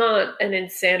it's not an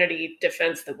insanity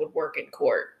defense that would work in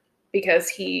court, because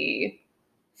he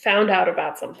found out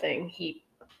about something. He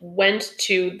went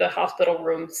to the hospital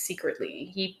room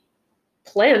secretly. He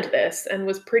planned this and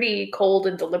was pretty cold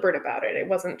and deliberate about it. It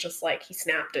wasn't just like he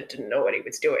snapped and didn't know what he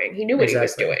was doing. He knew what he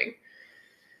was doing.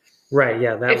 Right,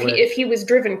 yeah. If he was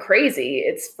driven crazy,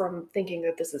 it's from thinking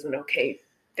that this is an okay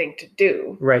thing to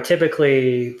do. Right.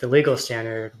 Typically, the legal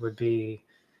standard would be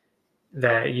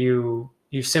that you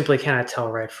simply cannot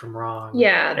tell right from wrong.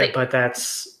 Yeah. But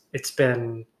it's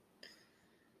been,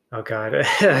 oh God.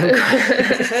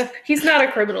 He's not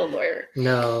a criminal lawyer.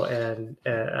 No, and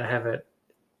I haven't,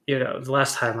 the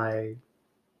last time I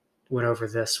went over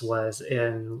this was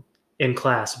in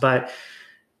class, but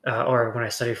or when I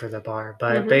studied for the bar.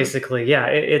 But basically, yeah,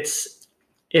 it's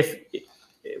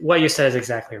what you said is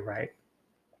exactly right.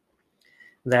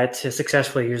 That to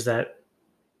successfully use that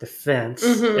defense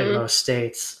in most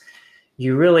states,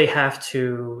 you really have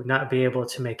to not be able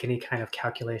to make any kind of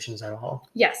calculations at all.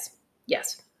 Yes.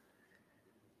 Yes.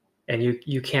 And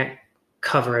you can't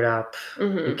cover it up.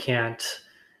 Mm-hmm. You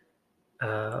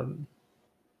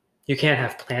can't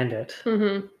have planned it.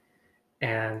 Mm-hmm.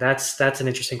 And that's an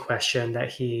interesting question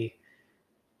that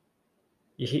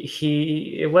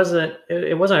it wasn't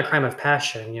a crime of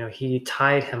passion. He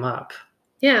tied him up.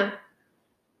 Yeah.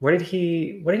 What did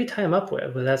he tie him up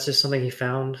with? Was that just something he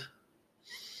found?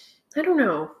 I don't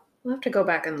know. We'll have to go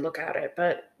back and look at it,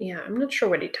 but yeah, I'm not sure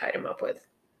what he tied him up with.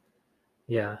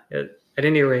 Yeah. At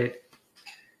any rate,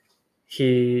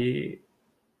 he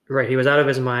was out of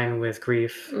his mind with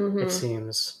grief, it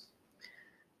seems.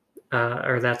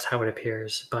 Or that's how it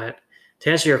appears. But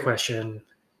to answer your question,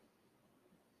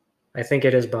 I think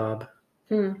it is Bob.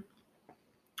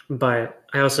 But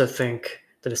I also think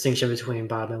the distinction between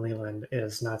Bob and Leland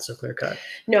is not so clear cut.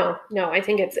 No, I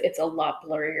think it's a lot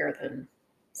blurrier than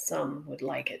some would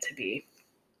like it to be.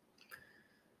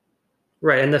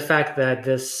 Right, and the fact that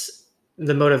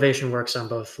the motivation works on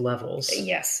both levels.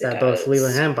 Yes, that both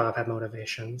Leland and Bob have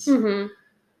motivations. Mm-hmm.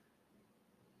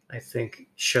 I think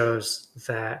shows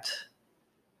that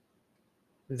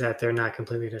they're not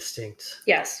completely distinct.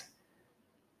 Yes.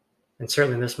 And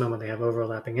certainly in this moment, they have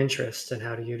overlapping interests. And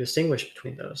how do you distinguish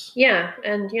between those? Yeah,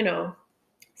 and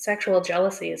sexual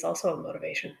jealousy is also a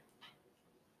motivation.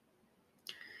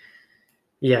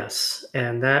 Yes,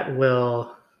 and that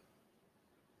will.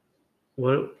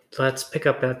 Let's pick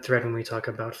up that thread when we talk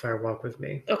about Fire Walk with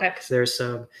Me. Okay. Because there's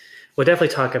we'll definitely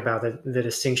talk about the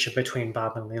distinction between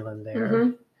Bob and Leland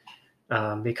there.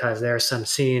 Mm-hmm. Because there are some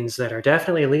scenes that are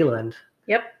definitely Leland.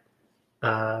 Yep.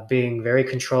 Being very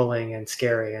controlling and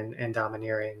scary and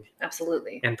domineering.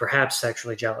 Absolutely. And perhaps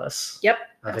sexually jealous. Yep.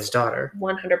 Of his daughter.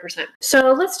 100%.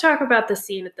 So let's talk about the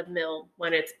scene at the mill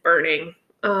when it's burning.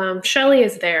 Shelley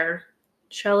is there.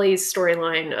 Shelley's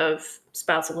storyline of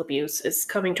spousal abuse is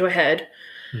coming to a head.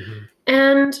 Mm-hmm.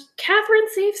 And Catherine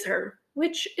saves her,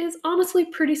 which is honestly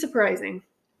pretty surprising.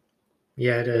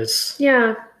 Yeah, it is.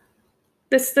 Yeah.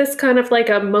 This kind of like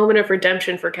a moment of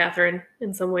redemption for Catherine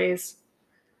in some ways.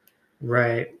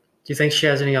 Right. Do you think she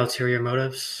has any ulterior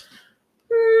motives?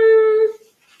 I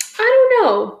don't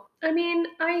know. I mean,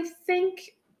 I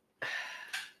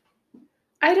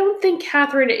don't think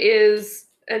Catherine is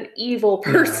an evil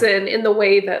person in the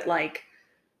way that like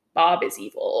Bob is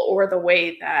evil, or the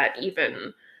way that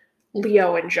even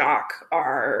Leo and Jacques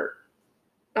are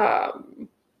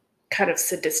kind of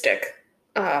sadistic,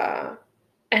 and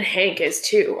Hank is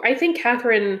too. I think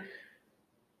Catherine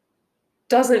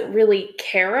doesn't really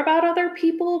care about other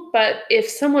people, but if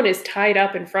someone is tied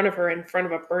up in front of her in front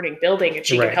of a burning building and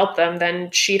she can help them, then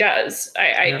she does.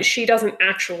 She doesn't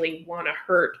actually want to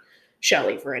hurt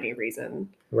Shelley for any reason.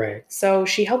 Right. So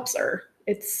she helps her.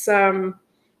 It's, I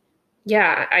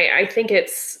think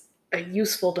it's a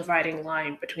useful dividing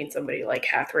line between somebody like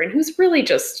Catherine, who's really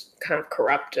just kind of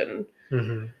corrupt and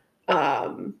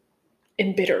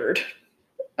embittered.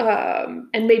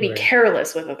 And maybe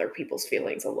careless with other people's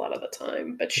feelings a lot of the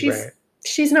time, but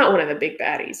she's not one of the big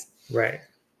baddies. Right.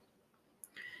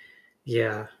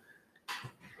 Yeah.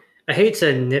 I hate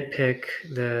to nitpick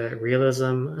the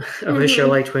realism of a show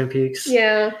like Twin Peaks.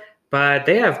 Yeah. But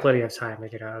they have plenty of time to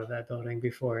get out of that building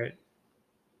before it.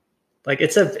 Like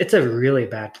it's a really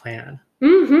bad plan.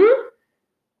 Mm-hmm.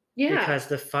 Yeah. Because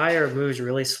the fire moves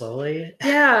really slowly.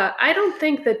 Yeah. I don't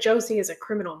think that Josie is a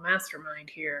criminal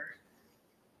mastermind here.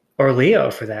 Or Leo,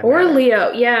 for that matter. Or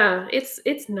Leo, yeah.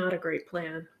 It's not a great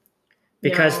plan.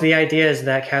 Because the idea is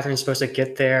that Catherine's supposed to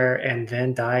get there and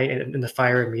then die in the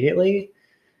fire immediately.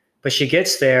 But she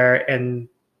gets there and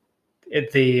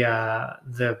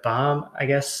the bomb, I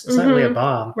guess, it's not really a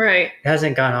bomb. Right. It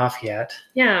hasn't gone off yet.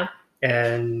 Yeah.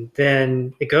 And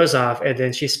then it goes off, and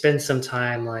then she spends some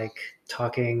time like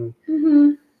talking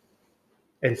and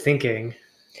thinking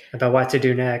about what to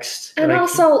do next. And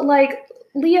also like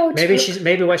Leo, it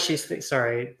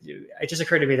just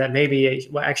occurred to me that maybe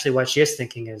what she is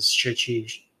thinking is, should she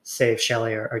save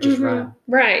Shelley or just run?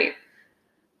 Right.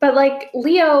 But like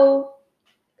Leo,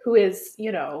 who is,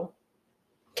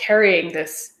 carrying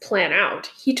this plan out,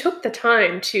 he took the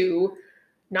time to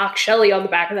knock Shelley on the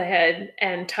back of the head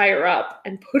and tie her up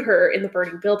and put her in the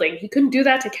burning building. He couldn't do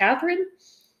that to Catherine?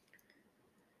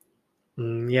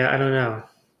 Yeah, I don't know.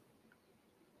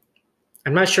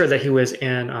 I'm not sure that he was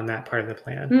in on that part of the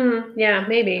plan. Yeah,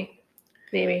 maybe.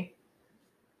 I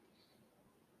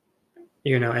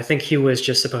think he was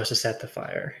just supposed to set the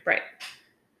fire. Right.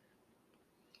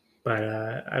 But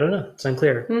I don't know. It's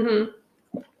unclear.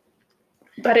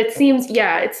 But it seems,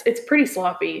 it's pretty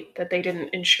sloppy that they didn't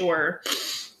ensure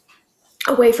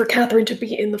a way for Catherine to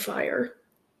be in the fire.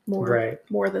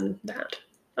 more than that,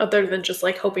 other than just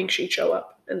like hoping she'd show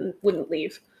up and wouldn't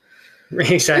leave.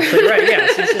 Exactly right. Yeah,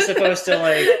 she's just supposed to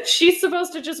like. She's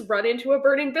supposed to just run into a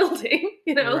burning building,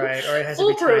 Right, or it has to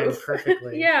be timed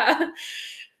perfectly. Yeah.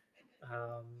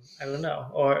 I don't know,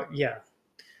 or yeah,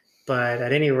 but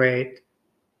at any rate,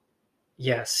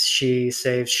 yes, she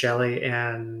saves Shelley,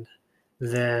 and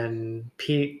then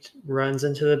Pete runs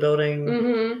into the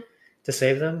building to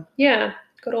save them. Yeah,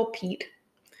 good old Pete.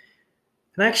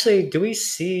 And actually, do we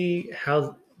see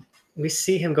how we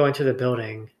see him go into the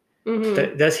building?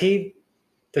 Does he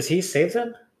save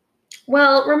them?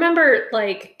 Well, remember,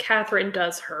 like, Catherine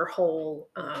does her whole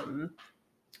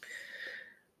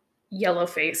yellow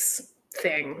face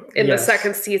thing in the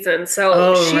second season,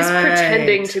 so she's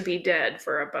pretending to be dead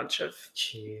for a bunch of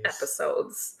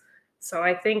episodes. So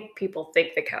I think people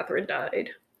think that Catherine died.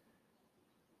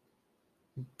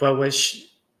 But was she...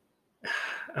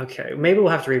 Okay, maybe we'll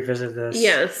have to revisit this.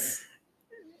 Yes.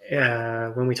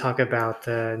 When we talk about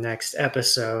the next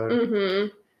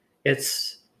episode.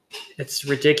 It's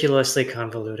ridiculously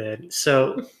convoluted.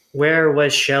 So where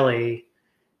was Shelley?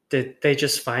 Did they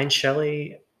just find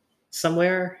Shelley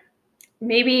somewhere?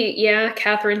 Maybe, yeah,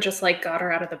 Catherine just like got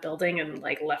her out of the building and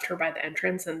like left her by the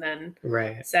entrance and then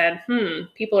said,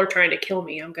 people are trying to kill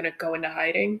me. I'm going to go into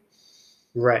hiding.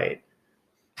 Right.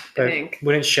 But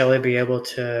wouldn't Shelley be able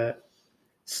to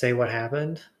say what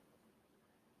happened?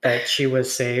 That she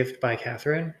was saved by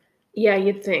Catherine? Yeah,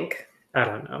 you'd think. I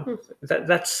don't know.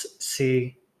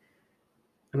 See,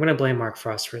 I'm going to blame Mark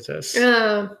Frost for this.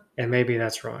 And maybe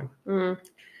that's wrong.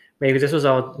 Maybe this was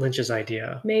all Lynch's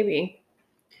idea. Maybe.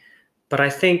 But I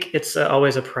think it's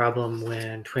always a problem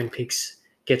when Twin Peaks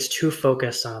gets too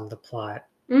focused on the plot.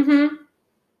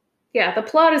 Yeah, the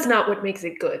plot is not what makes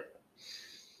it good.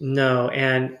 No,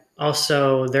 and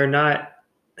also the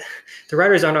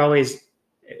writers aren't always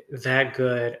that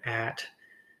good at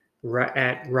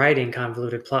writing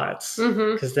convoluted plots,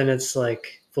 because then it's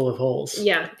like full of holes.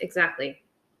 Yeah, exactly.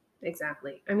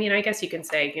 I mean, I guess you can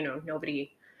say,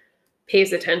 nobody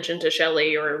pays attention to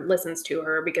Shelley or listens to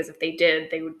her, because if they did,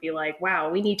 they would be like, wow,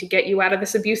 we need to get you out of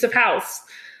this abusive house.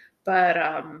 But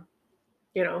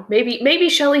maybe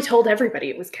Shelley told everybody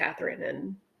it was Catherine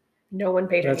and no one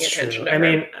paid any attention to her. I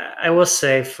mean, I will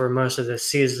say for most of the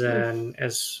season,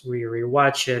 as we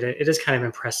rewatch it, it is kind of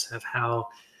impressive how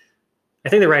I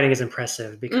think the writing is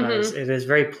impressive, because it is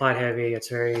very plot heavy. It's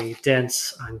very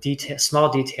dense on small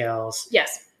details.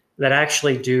 Yes. That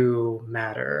actually do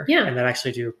matter. Yeah. And that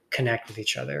actually do connect with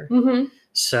each other.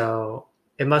 So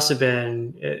it must have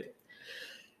been, it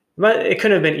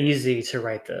couldn't have been easy to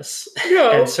write this.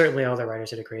 No. And certainly all the writers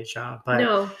did a great job.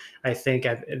 But I think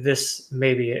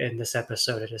maybe in this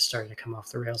episode, it is starting to come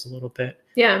off the rails a little bit.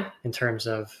 Yeah. In terms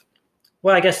of,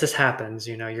 well, I guess this happens,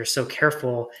 you're so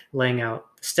careful laying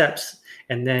out the steps,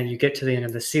 and then you get to the end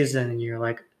of the season and you're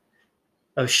like,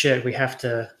 oh shit, we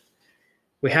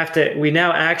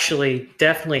now actually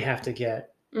definitely have to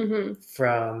get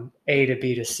from A to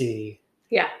B to C.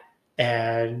 Yeah.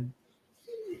 And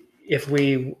if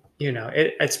we,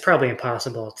 it's probably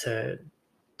impossible to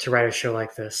write a show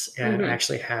like this and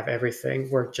actually have everything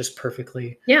work just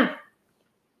perfectly. Yeah.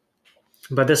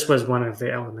 But this was one of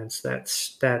the elements that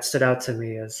stood out to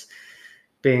me as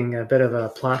being a bit of a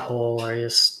plot hole, or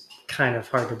just kind of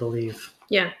hard to believe.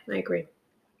 Yeah, I agree.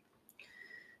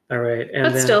 All right.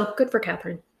 But still, good for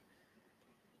Catherine.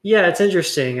 Yeah, it's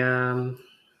interesting.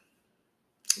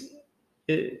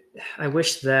 I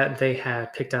wish that they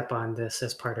had picked up on this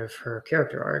as part of her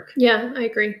character arc. Yeah, I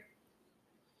agree.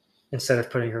 Instead of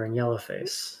putting her in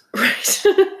Yellowface. Right.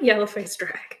 Yellowface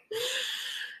drag.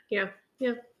 Yeah.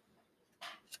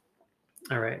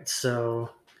 All right, so...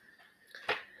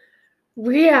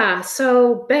 Yeah,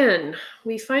 so Ben.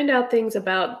 We find out things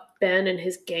about Ben and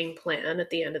his game plan at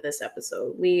the end of this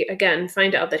episode. We, again,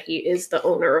 find out that he is the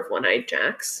owner of One-Eyed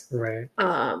Jacks. Right.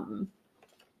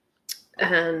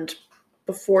 And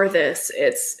before this,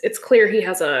 it's clear he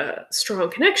has a strong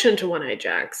connection to One-Eyed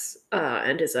Jacks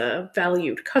and is a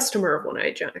valued customer of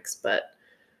One-Eyed Jacks. But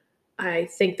I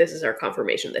think this is our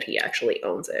confirmation that he actually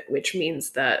owns it, which means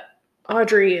that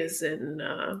Audrey is in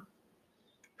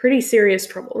pretty serious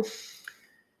trouble.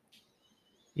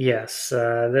 Yes,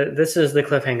 this is the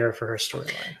cliffhanger for her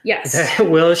storyline. Yes.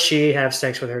 Will she have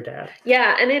sex with her dad?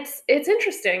 Yeah, and it's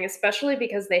interesting, especially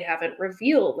because they haven't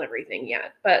revealed everything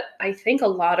yet. But I think a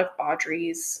lot of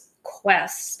Audrey's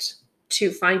quest to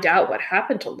find out what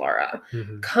happened to Laura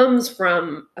comes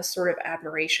from a sort of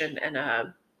admiration and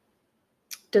a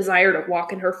desire to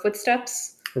walk in her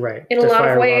footsteps. Right. In a lot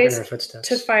of ways,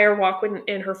 to fire walk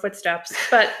in her footsteps.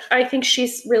 But I think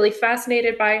she's really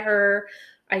fascinated by her.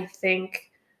 I think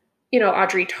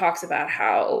Audrey talks about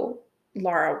how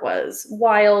Laura was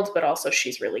wild, but also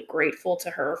she's really grateful to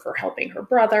her for helping her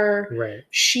brother. Right.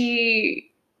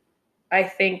 She, I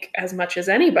think, as much as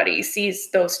anybody,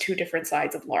 sees those two different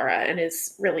sides of Laura and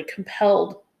is really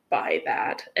compelled by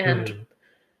that. And Mhm.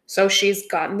 so she's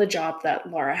gotten the job that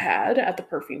Laura had at the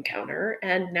perfume counter,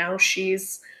 and now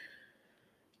she's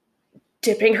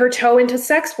dipping her toe into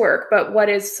sex work. But what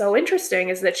is so interesting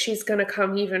is that she's going to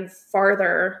come even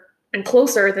farther and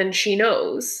closer than she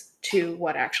knows to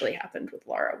what actually happened with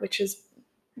Laura, which is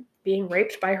being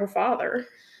raped by her father.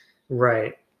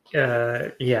 Right.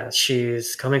 Yeah,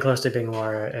 she's coming close to being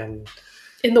Laura, and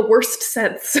In the worst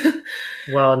sense.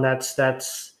 well, and that's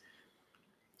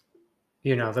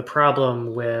the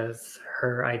problem with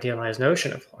her idealized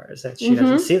notion of Laura is that she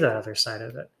doesn't see the other side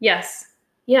of it. Yes.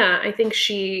 Yeah, I think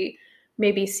she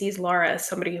maybe sees Laura as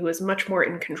somebody who is much more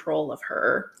in control of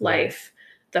her life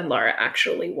than Laura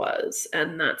actually was.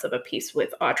 And that's of a piece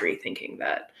with Audrey thinking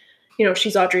that,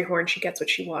 she's Audrey Horne, she gets what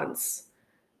she wants.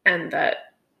 And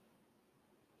that,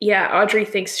 yeah, Audrey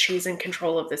thinks she's in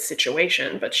control of this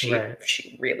situation, but she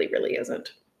really, really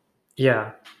isn't.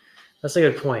 Yeah, that's a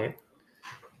good point.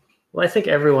 Well, I think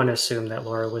everyone assumed that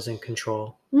Laura was in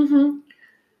control. Mm-hmm.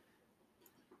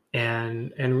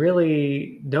 And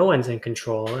really, no one's in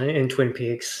control in Twin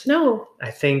Peaks. No.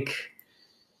 I think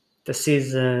the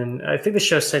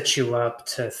show sets you up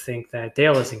to think that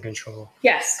Dale is in control.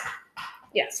 Yes.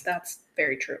 Yes, that's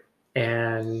very true.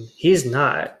 And he's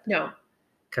not. No.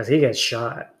 Because he gets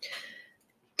shot.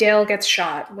 Dale gets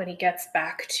shot when he gets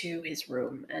back to his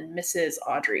room and misses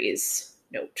Audrey's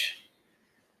note.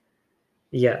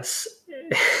 Yes.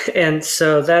 And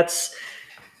so that's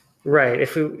right.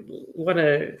 If we want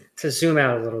to zoom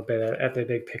out a little bit at the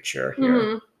big picture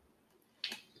here,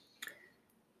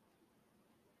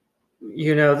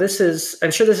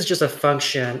 I'm sure this is just a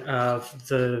function of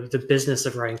the business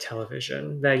of writing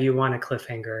television, that you want a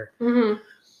cliffhanger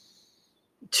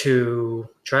to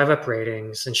drive up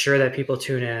ratings, ensure that people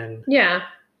tune in. Yeah.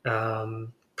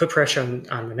 Put pressure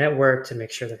on the network to make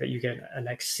sure that you get a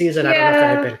next season. Yeah. I don't know if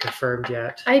that had been confirmed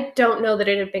yet. I don't know that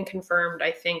it had been confirmed.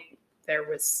 I think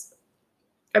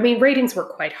ratings were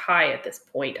quite high at this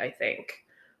point, I think.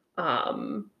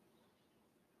 And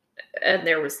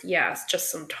there was,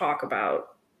 just some talk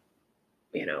about,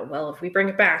 well, if we bring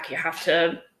it back, you have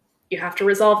to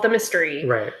resolve the mystery.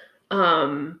 Right.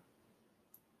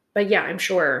 But yeah, I'm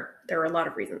sure there are a lot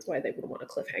of reasons why they would want a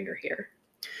cliffhanger here.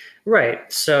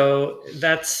 Right. So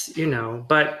that's,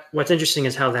 but what's interesting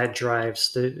is how that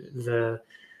drives the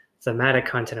thematic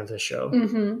content of the show.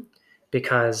 Mm-hmm.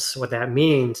 Because what that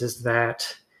means is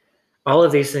that all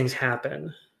of these things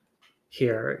happen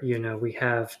here. We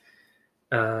have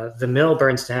the mill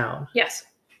burns down. Yes.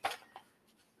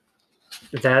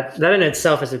 That in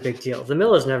itself is a big deal. The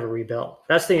mill is never rebuilt.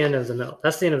 That's the end of the mill.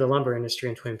 That's the end of the lumber industry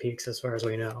in Twin Peaks, as far as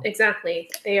we know. Exactly.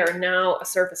 They are now a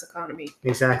service economy.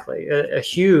 Exactly. A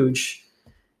huge,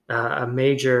 a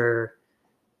major,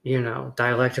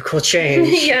 dialectical change.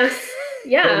 Yes.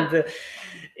 Yeah.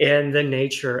 And the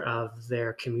nature of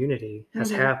their community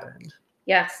has happened.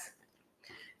 Yes.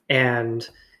 And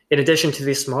in addition to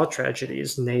these small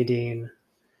tragedies, Nadine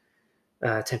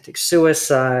attempting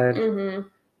suicide,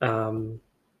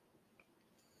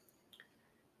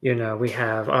 we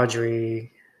have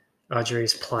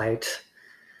Audrey's plight.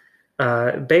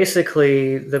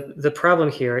 Basically, the problem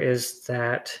here is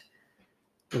that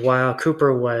while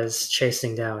Cooper was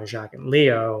chasing down Jacques and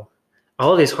Leo,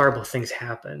 all of these horrible things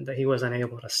happened that he was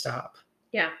unable to stop.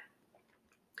 Yeah.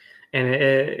 And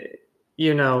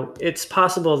it's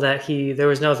possible that there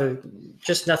was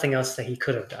just nothing else that he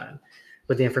could have done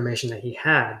with the information that he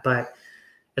had. But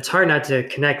it's hard not to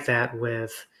connect that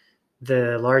with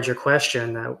the larger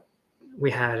question that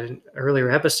we had in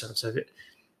earlier episodes of it.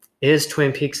 Is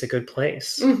Twin Peaks a good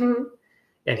place? Mm-hmm.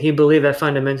 And he believed that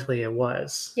fundamentally it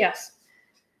was. Yes.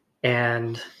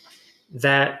 And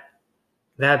that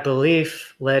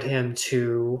belief led him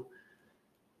to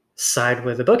side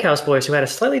with the Bookhouse Boys, who had a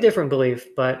slightly different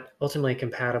belief, but ultimately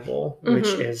compatible, which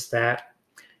is that,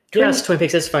 yes, Twin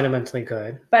Peaks is fundamentally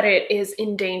good. But it is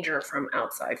in danger from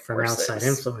outside forces. From outside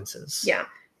influences. Yeah.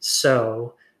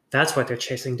 So that's what they're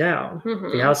chasing down,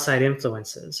 the outside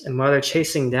influences. And while they're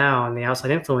chasing down the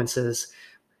outside influences,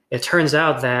 it turns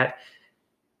out that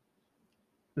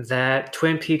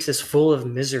Twin Peaks is full of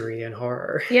misery and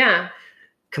horror. Yeah.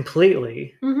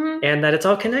 Completely. And that it's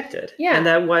all connected. Yeah. And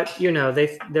that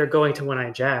they're going to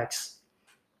One-Eyed Jacks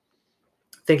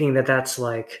thinking that that's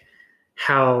like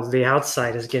how the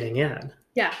outside is getting in.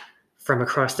 Yeah. From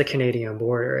across the Canadian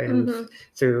border and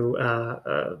through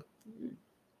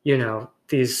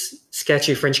these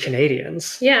sketchy French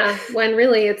Canadians. Yeah, when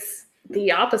really it's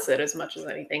the opposite as much as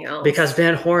anything else. Because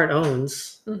Van Horn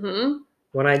owns Mm-hmm.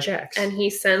 One-Eye Jacks. And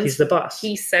he's the boss.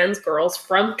 He sends girls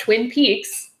from Twin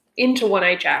Peaks into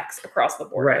One-Eye Jacks across the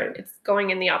border. Right. It's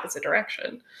going in the opposite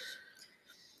direction.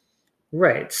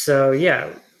 Right. So yeah,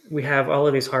 we have all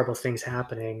of these horrible things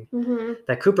happening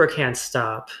that Cooper can't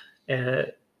stop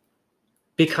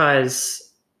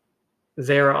because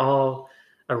they're all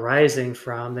arising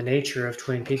from the nature of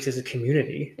Twin Peaks as a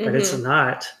community, but it's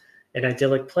not an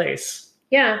idyllic place.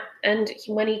 Yeah, and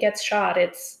when he gets shot,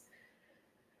 it's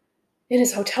in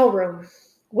his hotel room,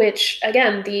 which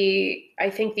again, I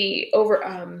think the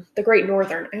Great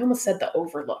Northern, I almost said the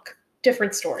Overlook,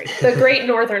 different story. The Great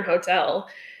Northern Hotel,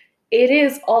 it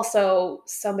is also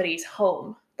somebody's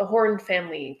home. The Horn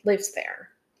family lives there.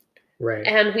 Right.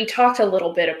 And we talked a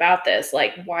little bit about this,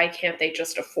 like, why can't they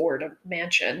just afford a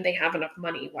mansion? They have enough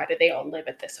money. Why do they all live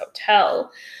at this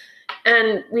hotel?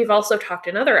 And we've also talked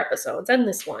in other episodes, and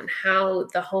this one, how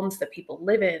the homes that people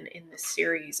live in this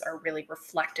series are really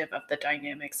reflective of the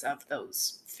dynamics of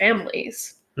those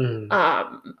families. The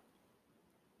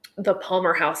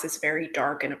Palmer house is very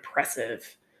dark and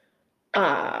oppressive.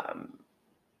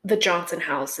 The Johnson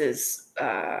house is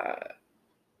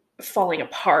falling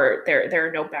apart. There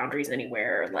are no boundaries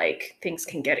anywhere. Like, things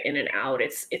can get in and out.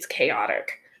 It's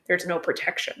chaotic. There's no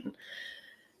protection.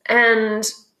 And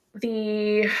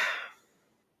the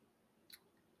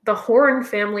Horn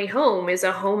family home is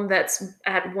a home that's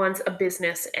at once a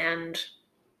business and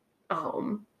a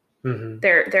home.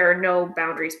 There are no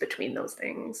boundaries between those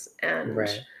things. And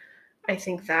I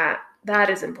think that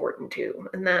is important too.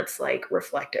 And that's like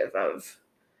reflective of,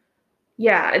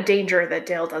 a danger that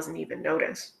Dale doesn't even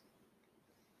notice.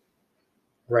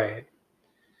 Right.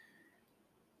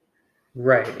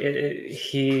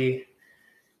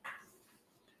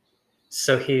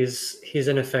 So he's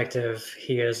ineffective.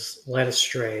 He is led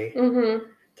astray to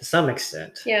some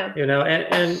extent. Yeah.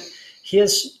 And he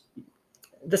is.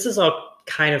 This is all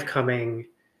kind of coming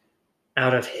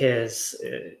out of his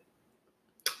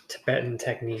Tibetan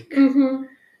technique.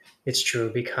 It's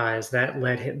true, because that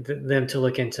led them to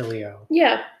look into Leo.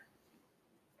 Yeah.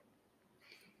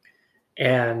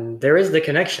 And there is the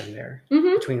connection there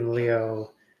between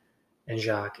Leo and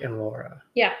Jacques and Laura.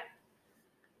 Yeah.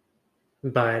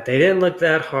 But they didn't look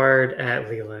that hard at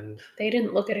Leland. They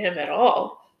didn't look at him at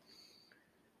all.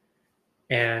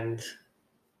 And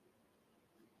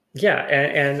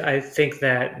and I think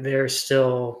that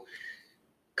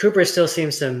Cooper still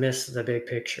seems to miss the big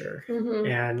picture.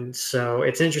 And so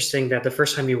it's interesting that the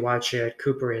first time you watch it,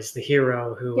 Cooper is the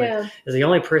hero who is the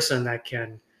only person that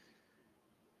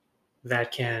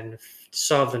can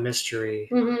solve the mystery.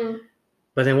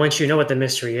 But then once you know what the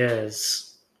mystery is,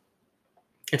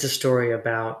 it's a story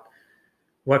about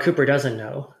what Cooper doesn't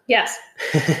know. Yes.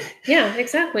 Yeah,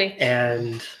 exactly.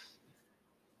 And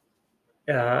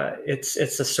it's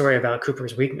a story about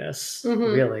Cooper's weakness,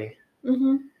 really.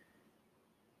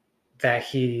 That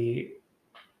he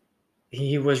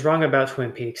was wrong about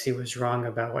Twin Peaks. He was wrong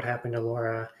about what happened to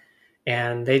Laura.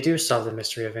 And they do solve the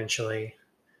mystery eventually.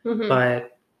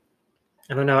 But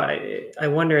I don't know. I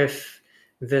wonder if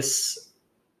this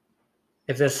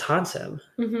haunts him.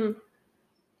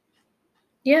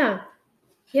 Yeah,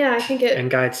 I think it...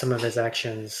 And guides some of his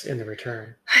actions in the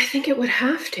return. I think it would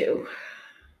have to.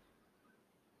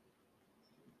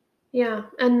 Yeah,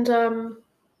 and...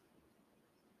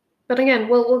 But again,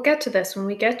 we'll get to this when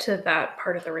we get to that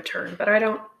part of the return, but I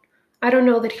don't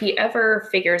know that he ever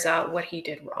figures out what he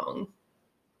did wrong.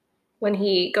 When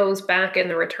he goes back in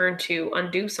the return to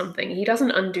undo something, he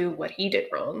doesn't undo what he did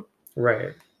wrong.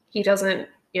 Right. He doesn't,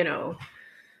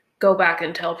 go back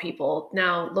and tell people,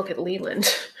 now look at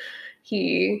Leland.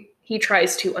 He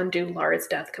tries to undo Laura's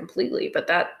death completely, but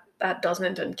that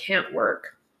doesn't and can't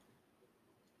work.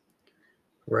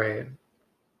 Right.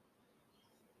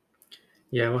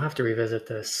 Yeah, we'll have to revisit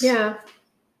this. Yeah.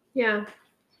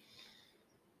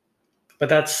 But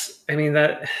that's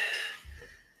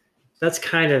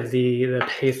kind of the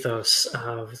pathos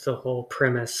of the whole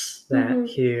premise, that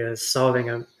he is solving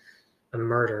a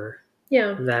murder.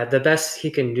 Yeah. That the best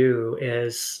he can do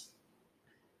is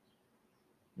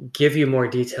give you more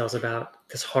details about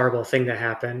this horrible thing that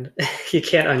happened. He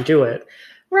can't undo it.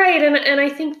 Right. And I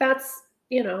think that's,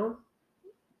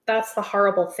 that's the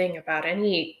horrible thing about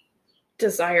any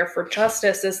desire for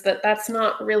justice, is that that's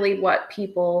not really what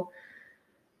people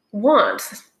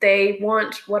want. They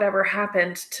want whatever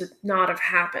happened to not have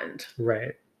happened.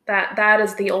 Right. That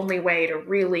is the only way to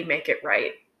really make it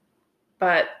right.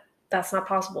 But that's not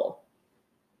possible.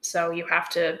 So you have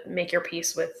to make your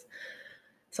peace with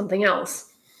something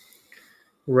else.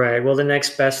 Right. Well, the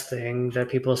next best thing that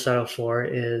people settle for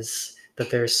is that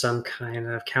there's some kind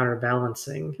of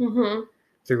counterbalancing Mm-hmm.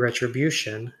 through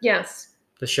retribution. Yes.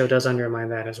 The show does undermine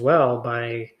that as well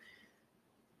by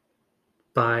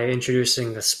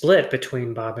introducing the split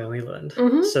between Bob and Leland,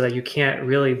 Mm-hmm. so that you can't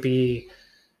really be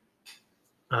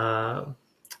uh,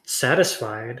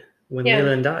 satisfied when Yeah.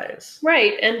 Leland dies.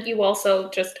 Right. And you also,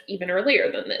 just even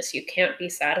earlier than this, you can't be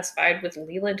satisfied with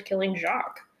Leland killing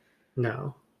Jacques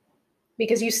No.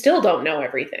 because you still don't know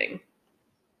everything.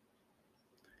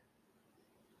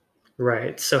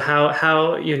 Right. So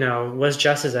how was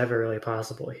justice ever really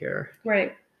possible here,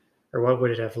 Right. or what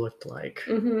would it have looked like?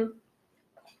 Mm-hmm.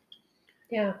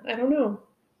 Yeah, I don't know.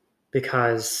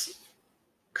 Because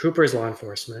Cooper's law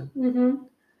enforcement, Mm-hmm.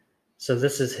 so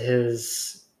this is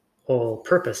his whole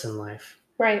purpose in life,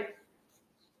 Right.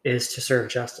 is to serve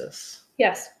justice.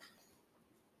 Yes.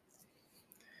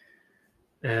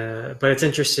 But it's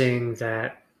interesting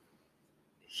that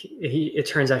it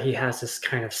turns out he has this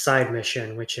kind of side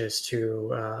mission, which is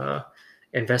to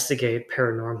investigate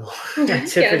paranormal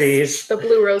activities. Yes, the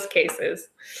Blue Rose cases.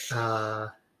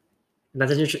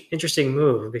 That's an interesting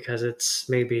move, because it's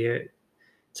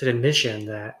an admission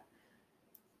that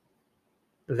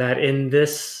in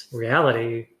this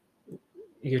reality,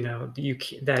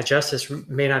 that justice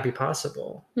may not be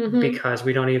possible, Mm-hmm. because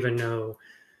we don't even know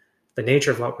the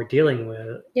nature of what we're dealing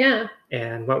with, Yeah.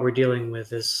 and what we're dealing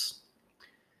with is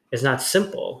not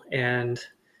simple, and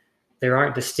there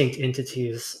aren't distinct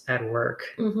entities at work.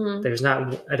 Mm-hmm. There's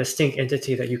not a distinct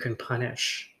entity that you can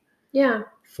punish Yeah.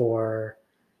 for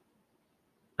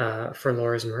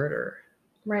Laura's murder.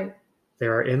 Right.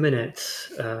 There are imminent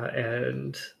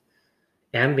and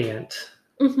ambient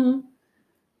Mm-hmm.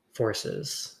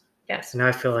 forces. Yes. And now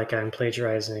I feel like I'm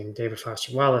plagiarizing David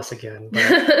Foster Wallace again.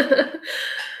 But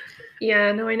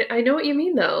Yeah, no, I know what you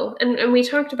mean, though. And we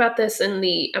talked about this in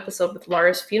the episode with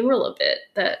Laura's funeral a bit,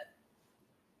 that,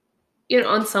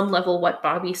 on some level, what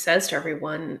Bobby says to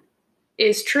everyone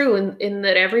is true in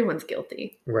that everyone's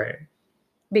guilty. right.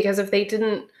 Because if they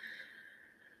didn't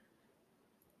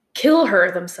kill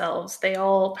her themselves, they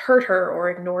all hurt her or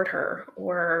ignored her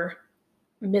or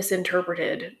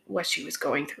misinterpreted what she was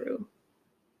going through.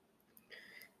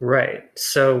 Right.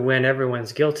 So when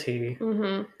everyone's guilty,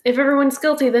 Mm-hmm. If everyone's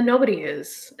guilty, then nobody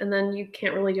is. And then you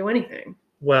can't really do anything.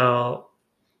 well,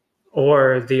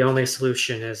 or the only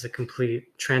solution is a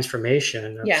complete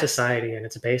transformation of Yes. society and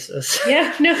its basis.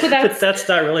 Yeah, no, But that's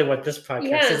not really what this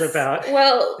podcast is about.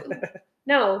 Well,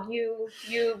 no,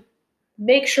 you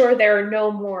make sure there are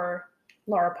no more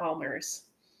Laura Palmers.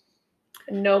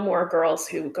 No more girls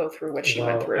who go through what she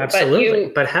went through.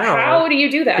 Absolutely. But how? How do you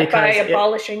do that? Because By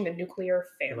abolishing the nuclear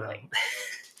family. Well,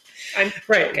 I'm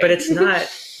right, joking. but it's not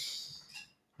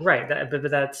right.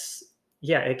 But that's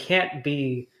it can't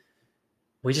be.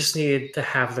 We just need to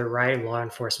have the right law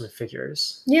enforcement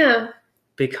figures. Yeah.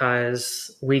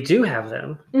 Because we do have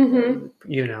them. Mm-hmm.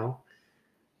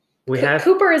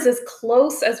 Cooper is as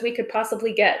close as we could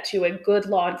possibly get to a good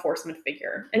law enforcement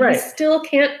figure, and right. he still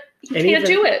can't. He can't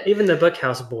do it. Even the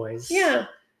Bookhouse Boys. Yeah.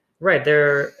 Right.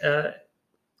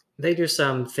 They do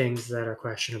some things that are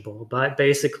questionable, but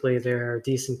basically they're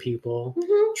decent people.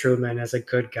 Mm-hmm. Truman is a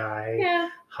good guy. Yeah.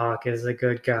 Hawk is a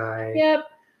good guy. Yep.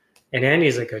 And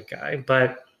Andy's a good guy.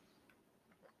 But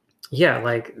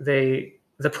the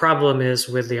problem is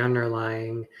with the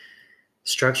underlying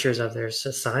structures of their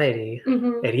society,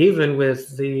 mm-hmm. and even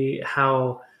with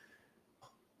how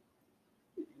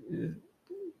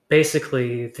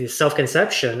basically the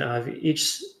self-conception of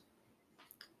each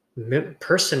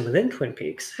person within Twin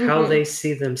Peaks, mm-hmm. how they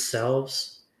see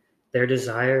themselves, their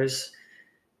desires,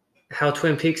 how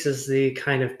Twin Peaks is the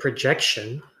kind of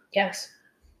projection yes.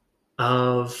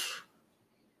 of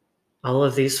all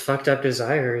of these fucked up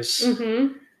desires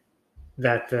mm-hmm.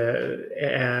 that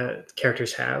the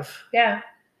characters have. Yeah.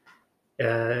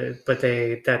 But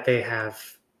they have,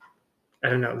 I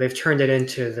don't know, they've turned it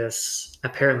into this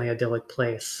apparently idyllic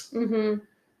place. Mm-hmm.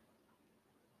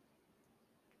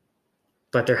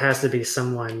 But there has to be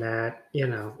someone that,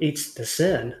 eats the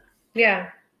sin. Yeah.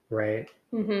 Right.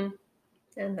 Mm-hmm.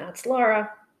 And that's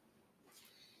Laura.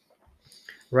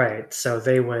 Right. So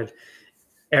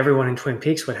everyone in Twin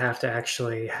Peaks would have to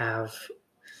actually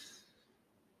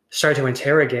start to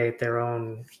interrogate their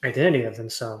own identity of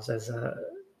themselves as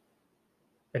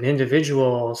an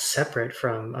individual separate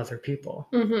from other people.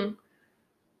 Mm-hmm.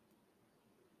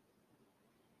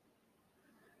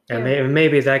 And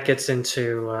maybe that gets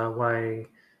into why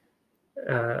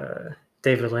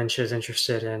David Lynch is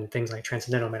interested in things like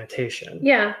transcendental meditation.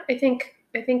 Yeah, I think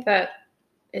that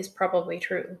is probably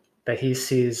true. That he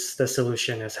sees the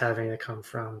solution as having to come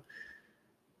from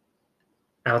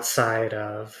outside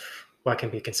of what can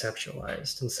be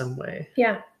conceptualized in some way.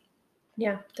 Yeah,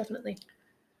 definitely.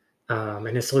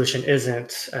 And his solution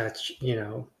isn't,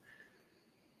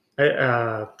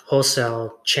 a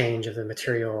wholesale change of the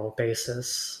material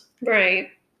basis Right.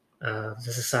 of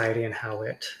the society and how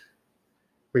it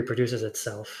reproduces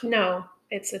itself. No,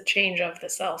 it's a change of the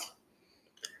self.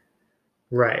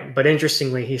 Right. But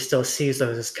interestingly, he still sees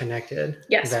those as connected.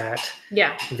 Yes. That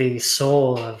Yeah. the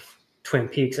soul of Twin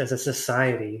Peaks as a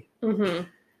society Mm-hmm.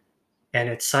 and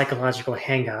its psychological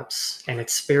hangups and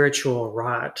its spiritual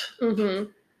rot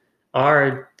Mm-hmm.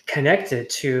 are connected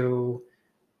to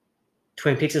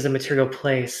Twin Peaks as a material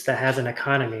place that has an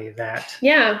economy that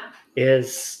Yeah.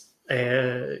 is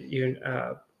a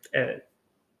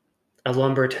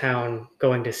lumber town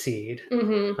going to seed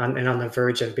Mm-hmm. and on the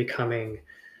verge of becoming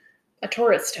A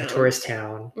tourist town. a tourist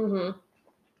town Mm-hmm.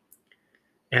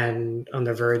 and on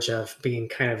the verge of being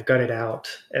kind of gutted out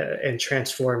and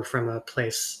transformed from a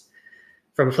place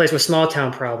with small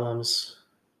town problems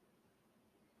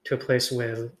to a place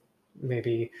with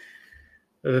maybe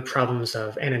the problems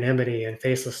of anonymity and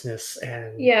facelessness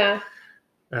and Yeah.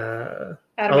 all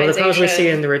of the problems we see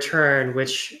Atomization. in The Return,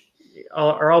 which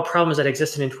are all problems that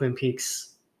existed in Twin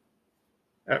Peaks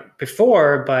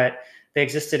before, but they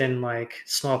existed in like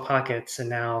small pockets, and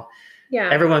now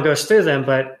Yeah. everyone goes through them.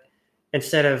 But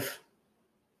instead of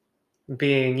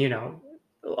being,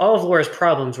 all of Laura's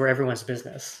problems were everyone's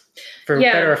business, for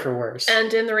Yeah. better or for worse.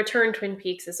 And in The Return, Twin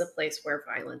Peaks is a place where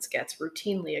violence gets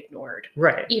routinely ignored,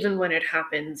 right. even when it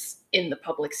happens in the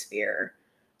public sphere.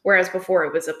 Whereas before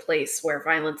it was a place where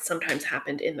violence sometimes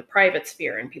happened in the private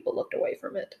sphere and people looked away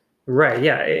from it. Right,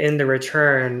 yeah. In The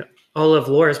Return, all of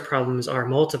Laura's problems are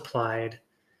multiplied,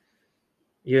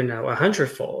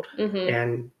 100-fold Mm-hmm.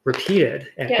 and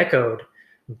repeated and Yeah. echoed,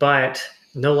 but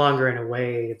no longer in a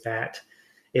way that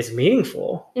is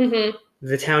meaningful. Mm-hmm.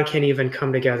 The town can't even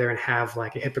come together and have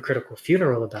like a hypocritical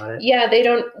funeral about it. Yeah, they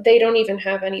don't even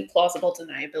have any plausible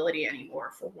deniability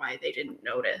anymore for why they didn't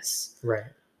notice Right.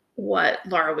 what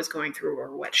Laura was going through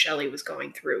or what Shelley was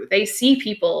going through. They see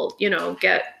people,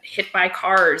 get hit by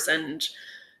cars and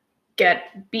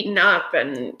get beaten up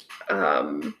and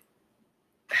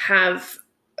have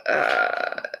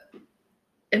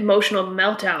emotional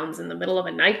meltdowns in the middle of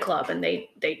a nightclub, and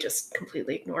they just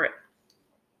completely ignore it.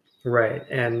 Right.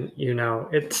 And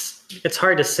it's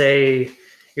hard to say.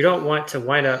 You don't want to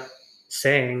wind up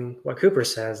saying what Cooper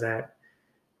says, that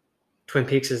Twin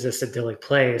Peaks is this idyllic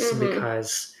place Mhm.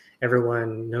 because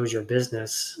everyone knows your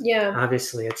business. Yeah.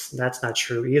 Obviously that's not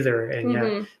true either, and yet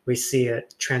Mhm. we see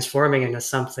it transforming into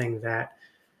something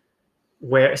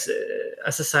where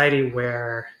a society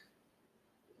where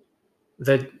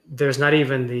there's not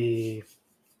even the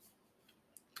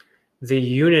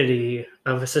unity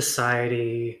of a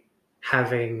society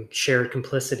having shared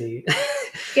complicity.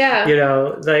 Yeah.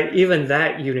 Like even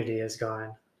that unity is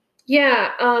gone.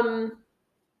 Yeah.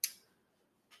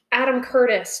 Adam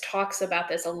Curtis talks about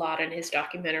this a lot in his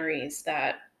documentaries,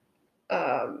 that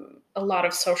a lot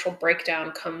of social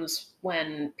breakdown comes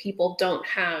when people don't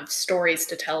have stories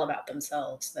to tell about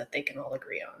themselves that they can all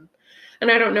agree on. And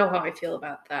I don't know how I feel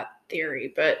about that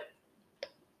theory, but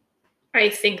I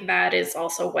think that is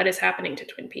also what is happening to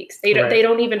Twin Peaks. They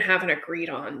don't even have an agreed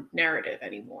on narrative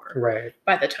anymore. Right.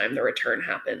 By the time The Return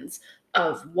happens,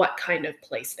 of what kind of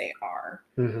place they are.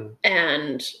 Mm-hmm.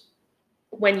 And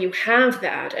when you have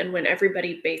that, and when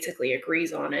everybody basically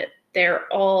agrees on it, they're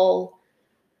all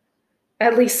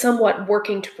at least somewhat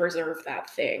working to preserve that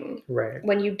thing. Right.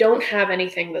 When you don't have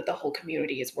anything that the whole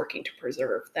community is working to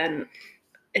preserve, then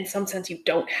in some sense you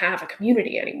don't have a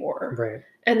community anymore. Right.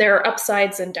 And there are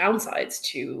upsides and downsides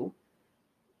to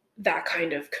that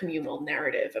kind of communal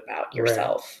narrative about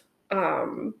yourself.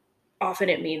 Right. Often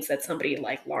it means that somebody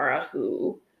like Laura,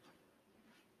 who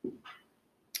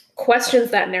questions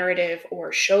that narrative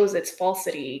or shows its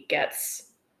falsity,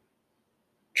 gets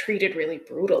treated really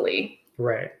brutally.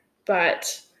 Right.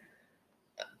 But,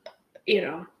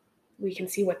 we can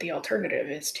see what the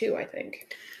alternative is too, I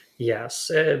think. Yes,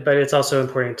 but it's also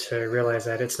important to realize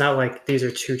that it's not like these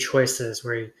are two choices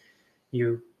where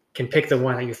you can pick the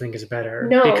one that you think is better.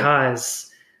 No.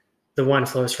 Because the one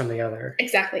flows from the other.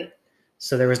 Exactly.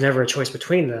 So there was never a choice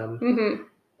between them. Mm-hmm.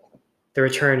 The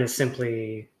Return is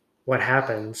simply what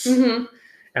happens mm-hmm.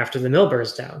 after the mill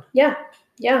burns down. Yeah,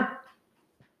 yeah.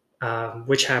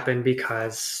 Which happened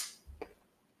because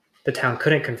the town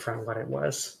couldn't confront what it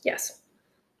was. Yes.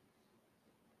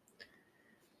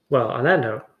 Well, on that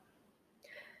note.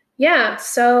 Yeah,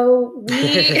 so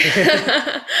we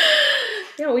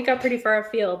we got pretty far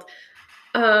afield.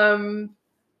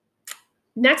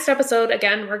 Next episode,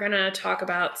 again, we're going to talk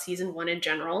about season 1 in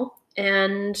general.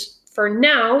 And for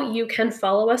now, you can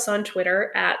follow us on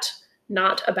Twitter at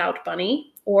notaboutbunny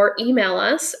or email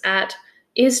us at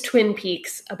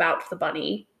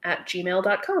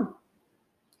istwinpeaksaboutthebunny@gmail.com.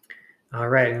 All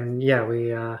right. And yeah,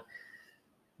 it'd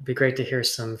be great to hear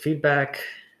some feedback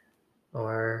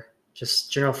or just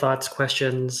general thoughts,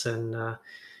 questions. And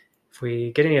if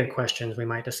we get any questions, we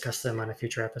might discuss them on a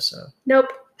future episode. Nope.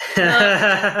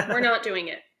 We're not doing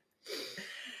it.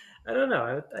 I don't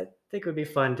know. I think it would be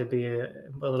fun to be a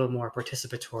little more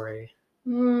participatory.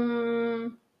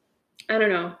 I don't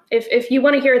know. If you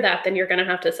want to hear that, then you're going to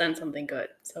have to send something good.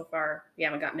 So far, we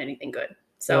haven't gotten anything good.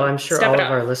 So well, I'm sure all of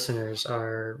our listeners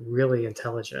are really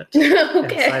intelligent.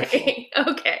 Okay.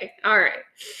 Okay. All right.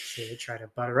 So you try to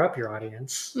butter up your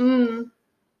audience. All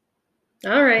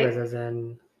right. Rather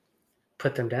than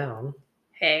put them down.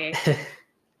 Hey.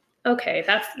 Okay.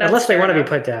 That's unless they want to be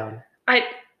put down. I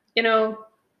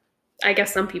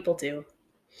guess some people do.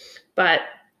 But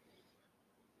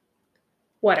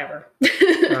whatever.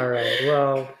 All right.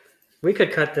 Well, we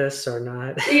could cut this or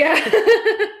not. Yeah.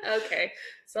 Okay.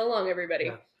 So long, everybody.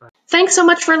 Yeah. Thanks so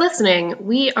much for listening.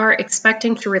 We are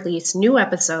expecting to release new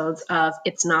episodes of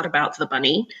It's Not About the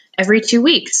Bunny every 2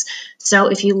 weeks. So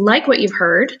if you like what you've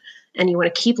heard and you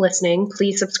want to keep listening,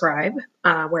 please subscribe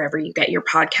wherever you get your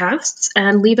podcasts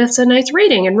and leave us a nice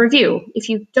rating and review. If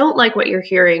you don't like what you're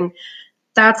hearing,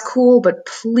 that's cool, but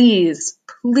please,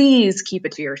 please keep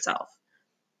it to yourself.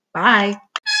 Bye.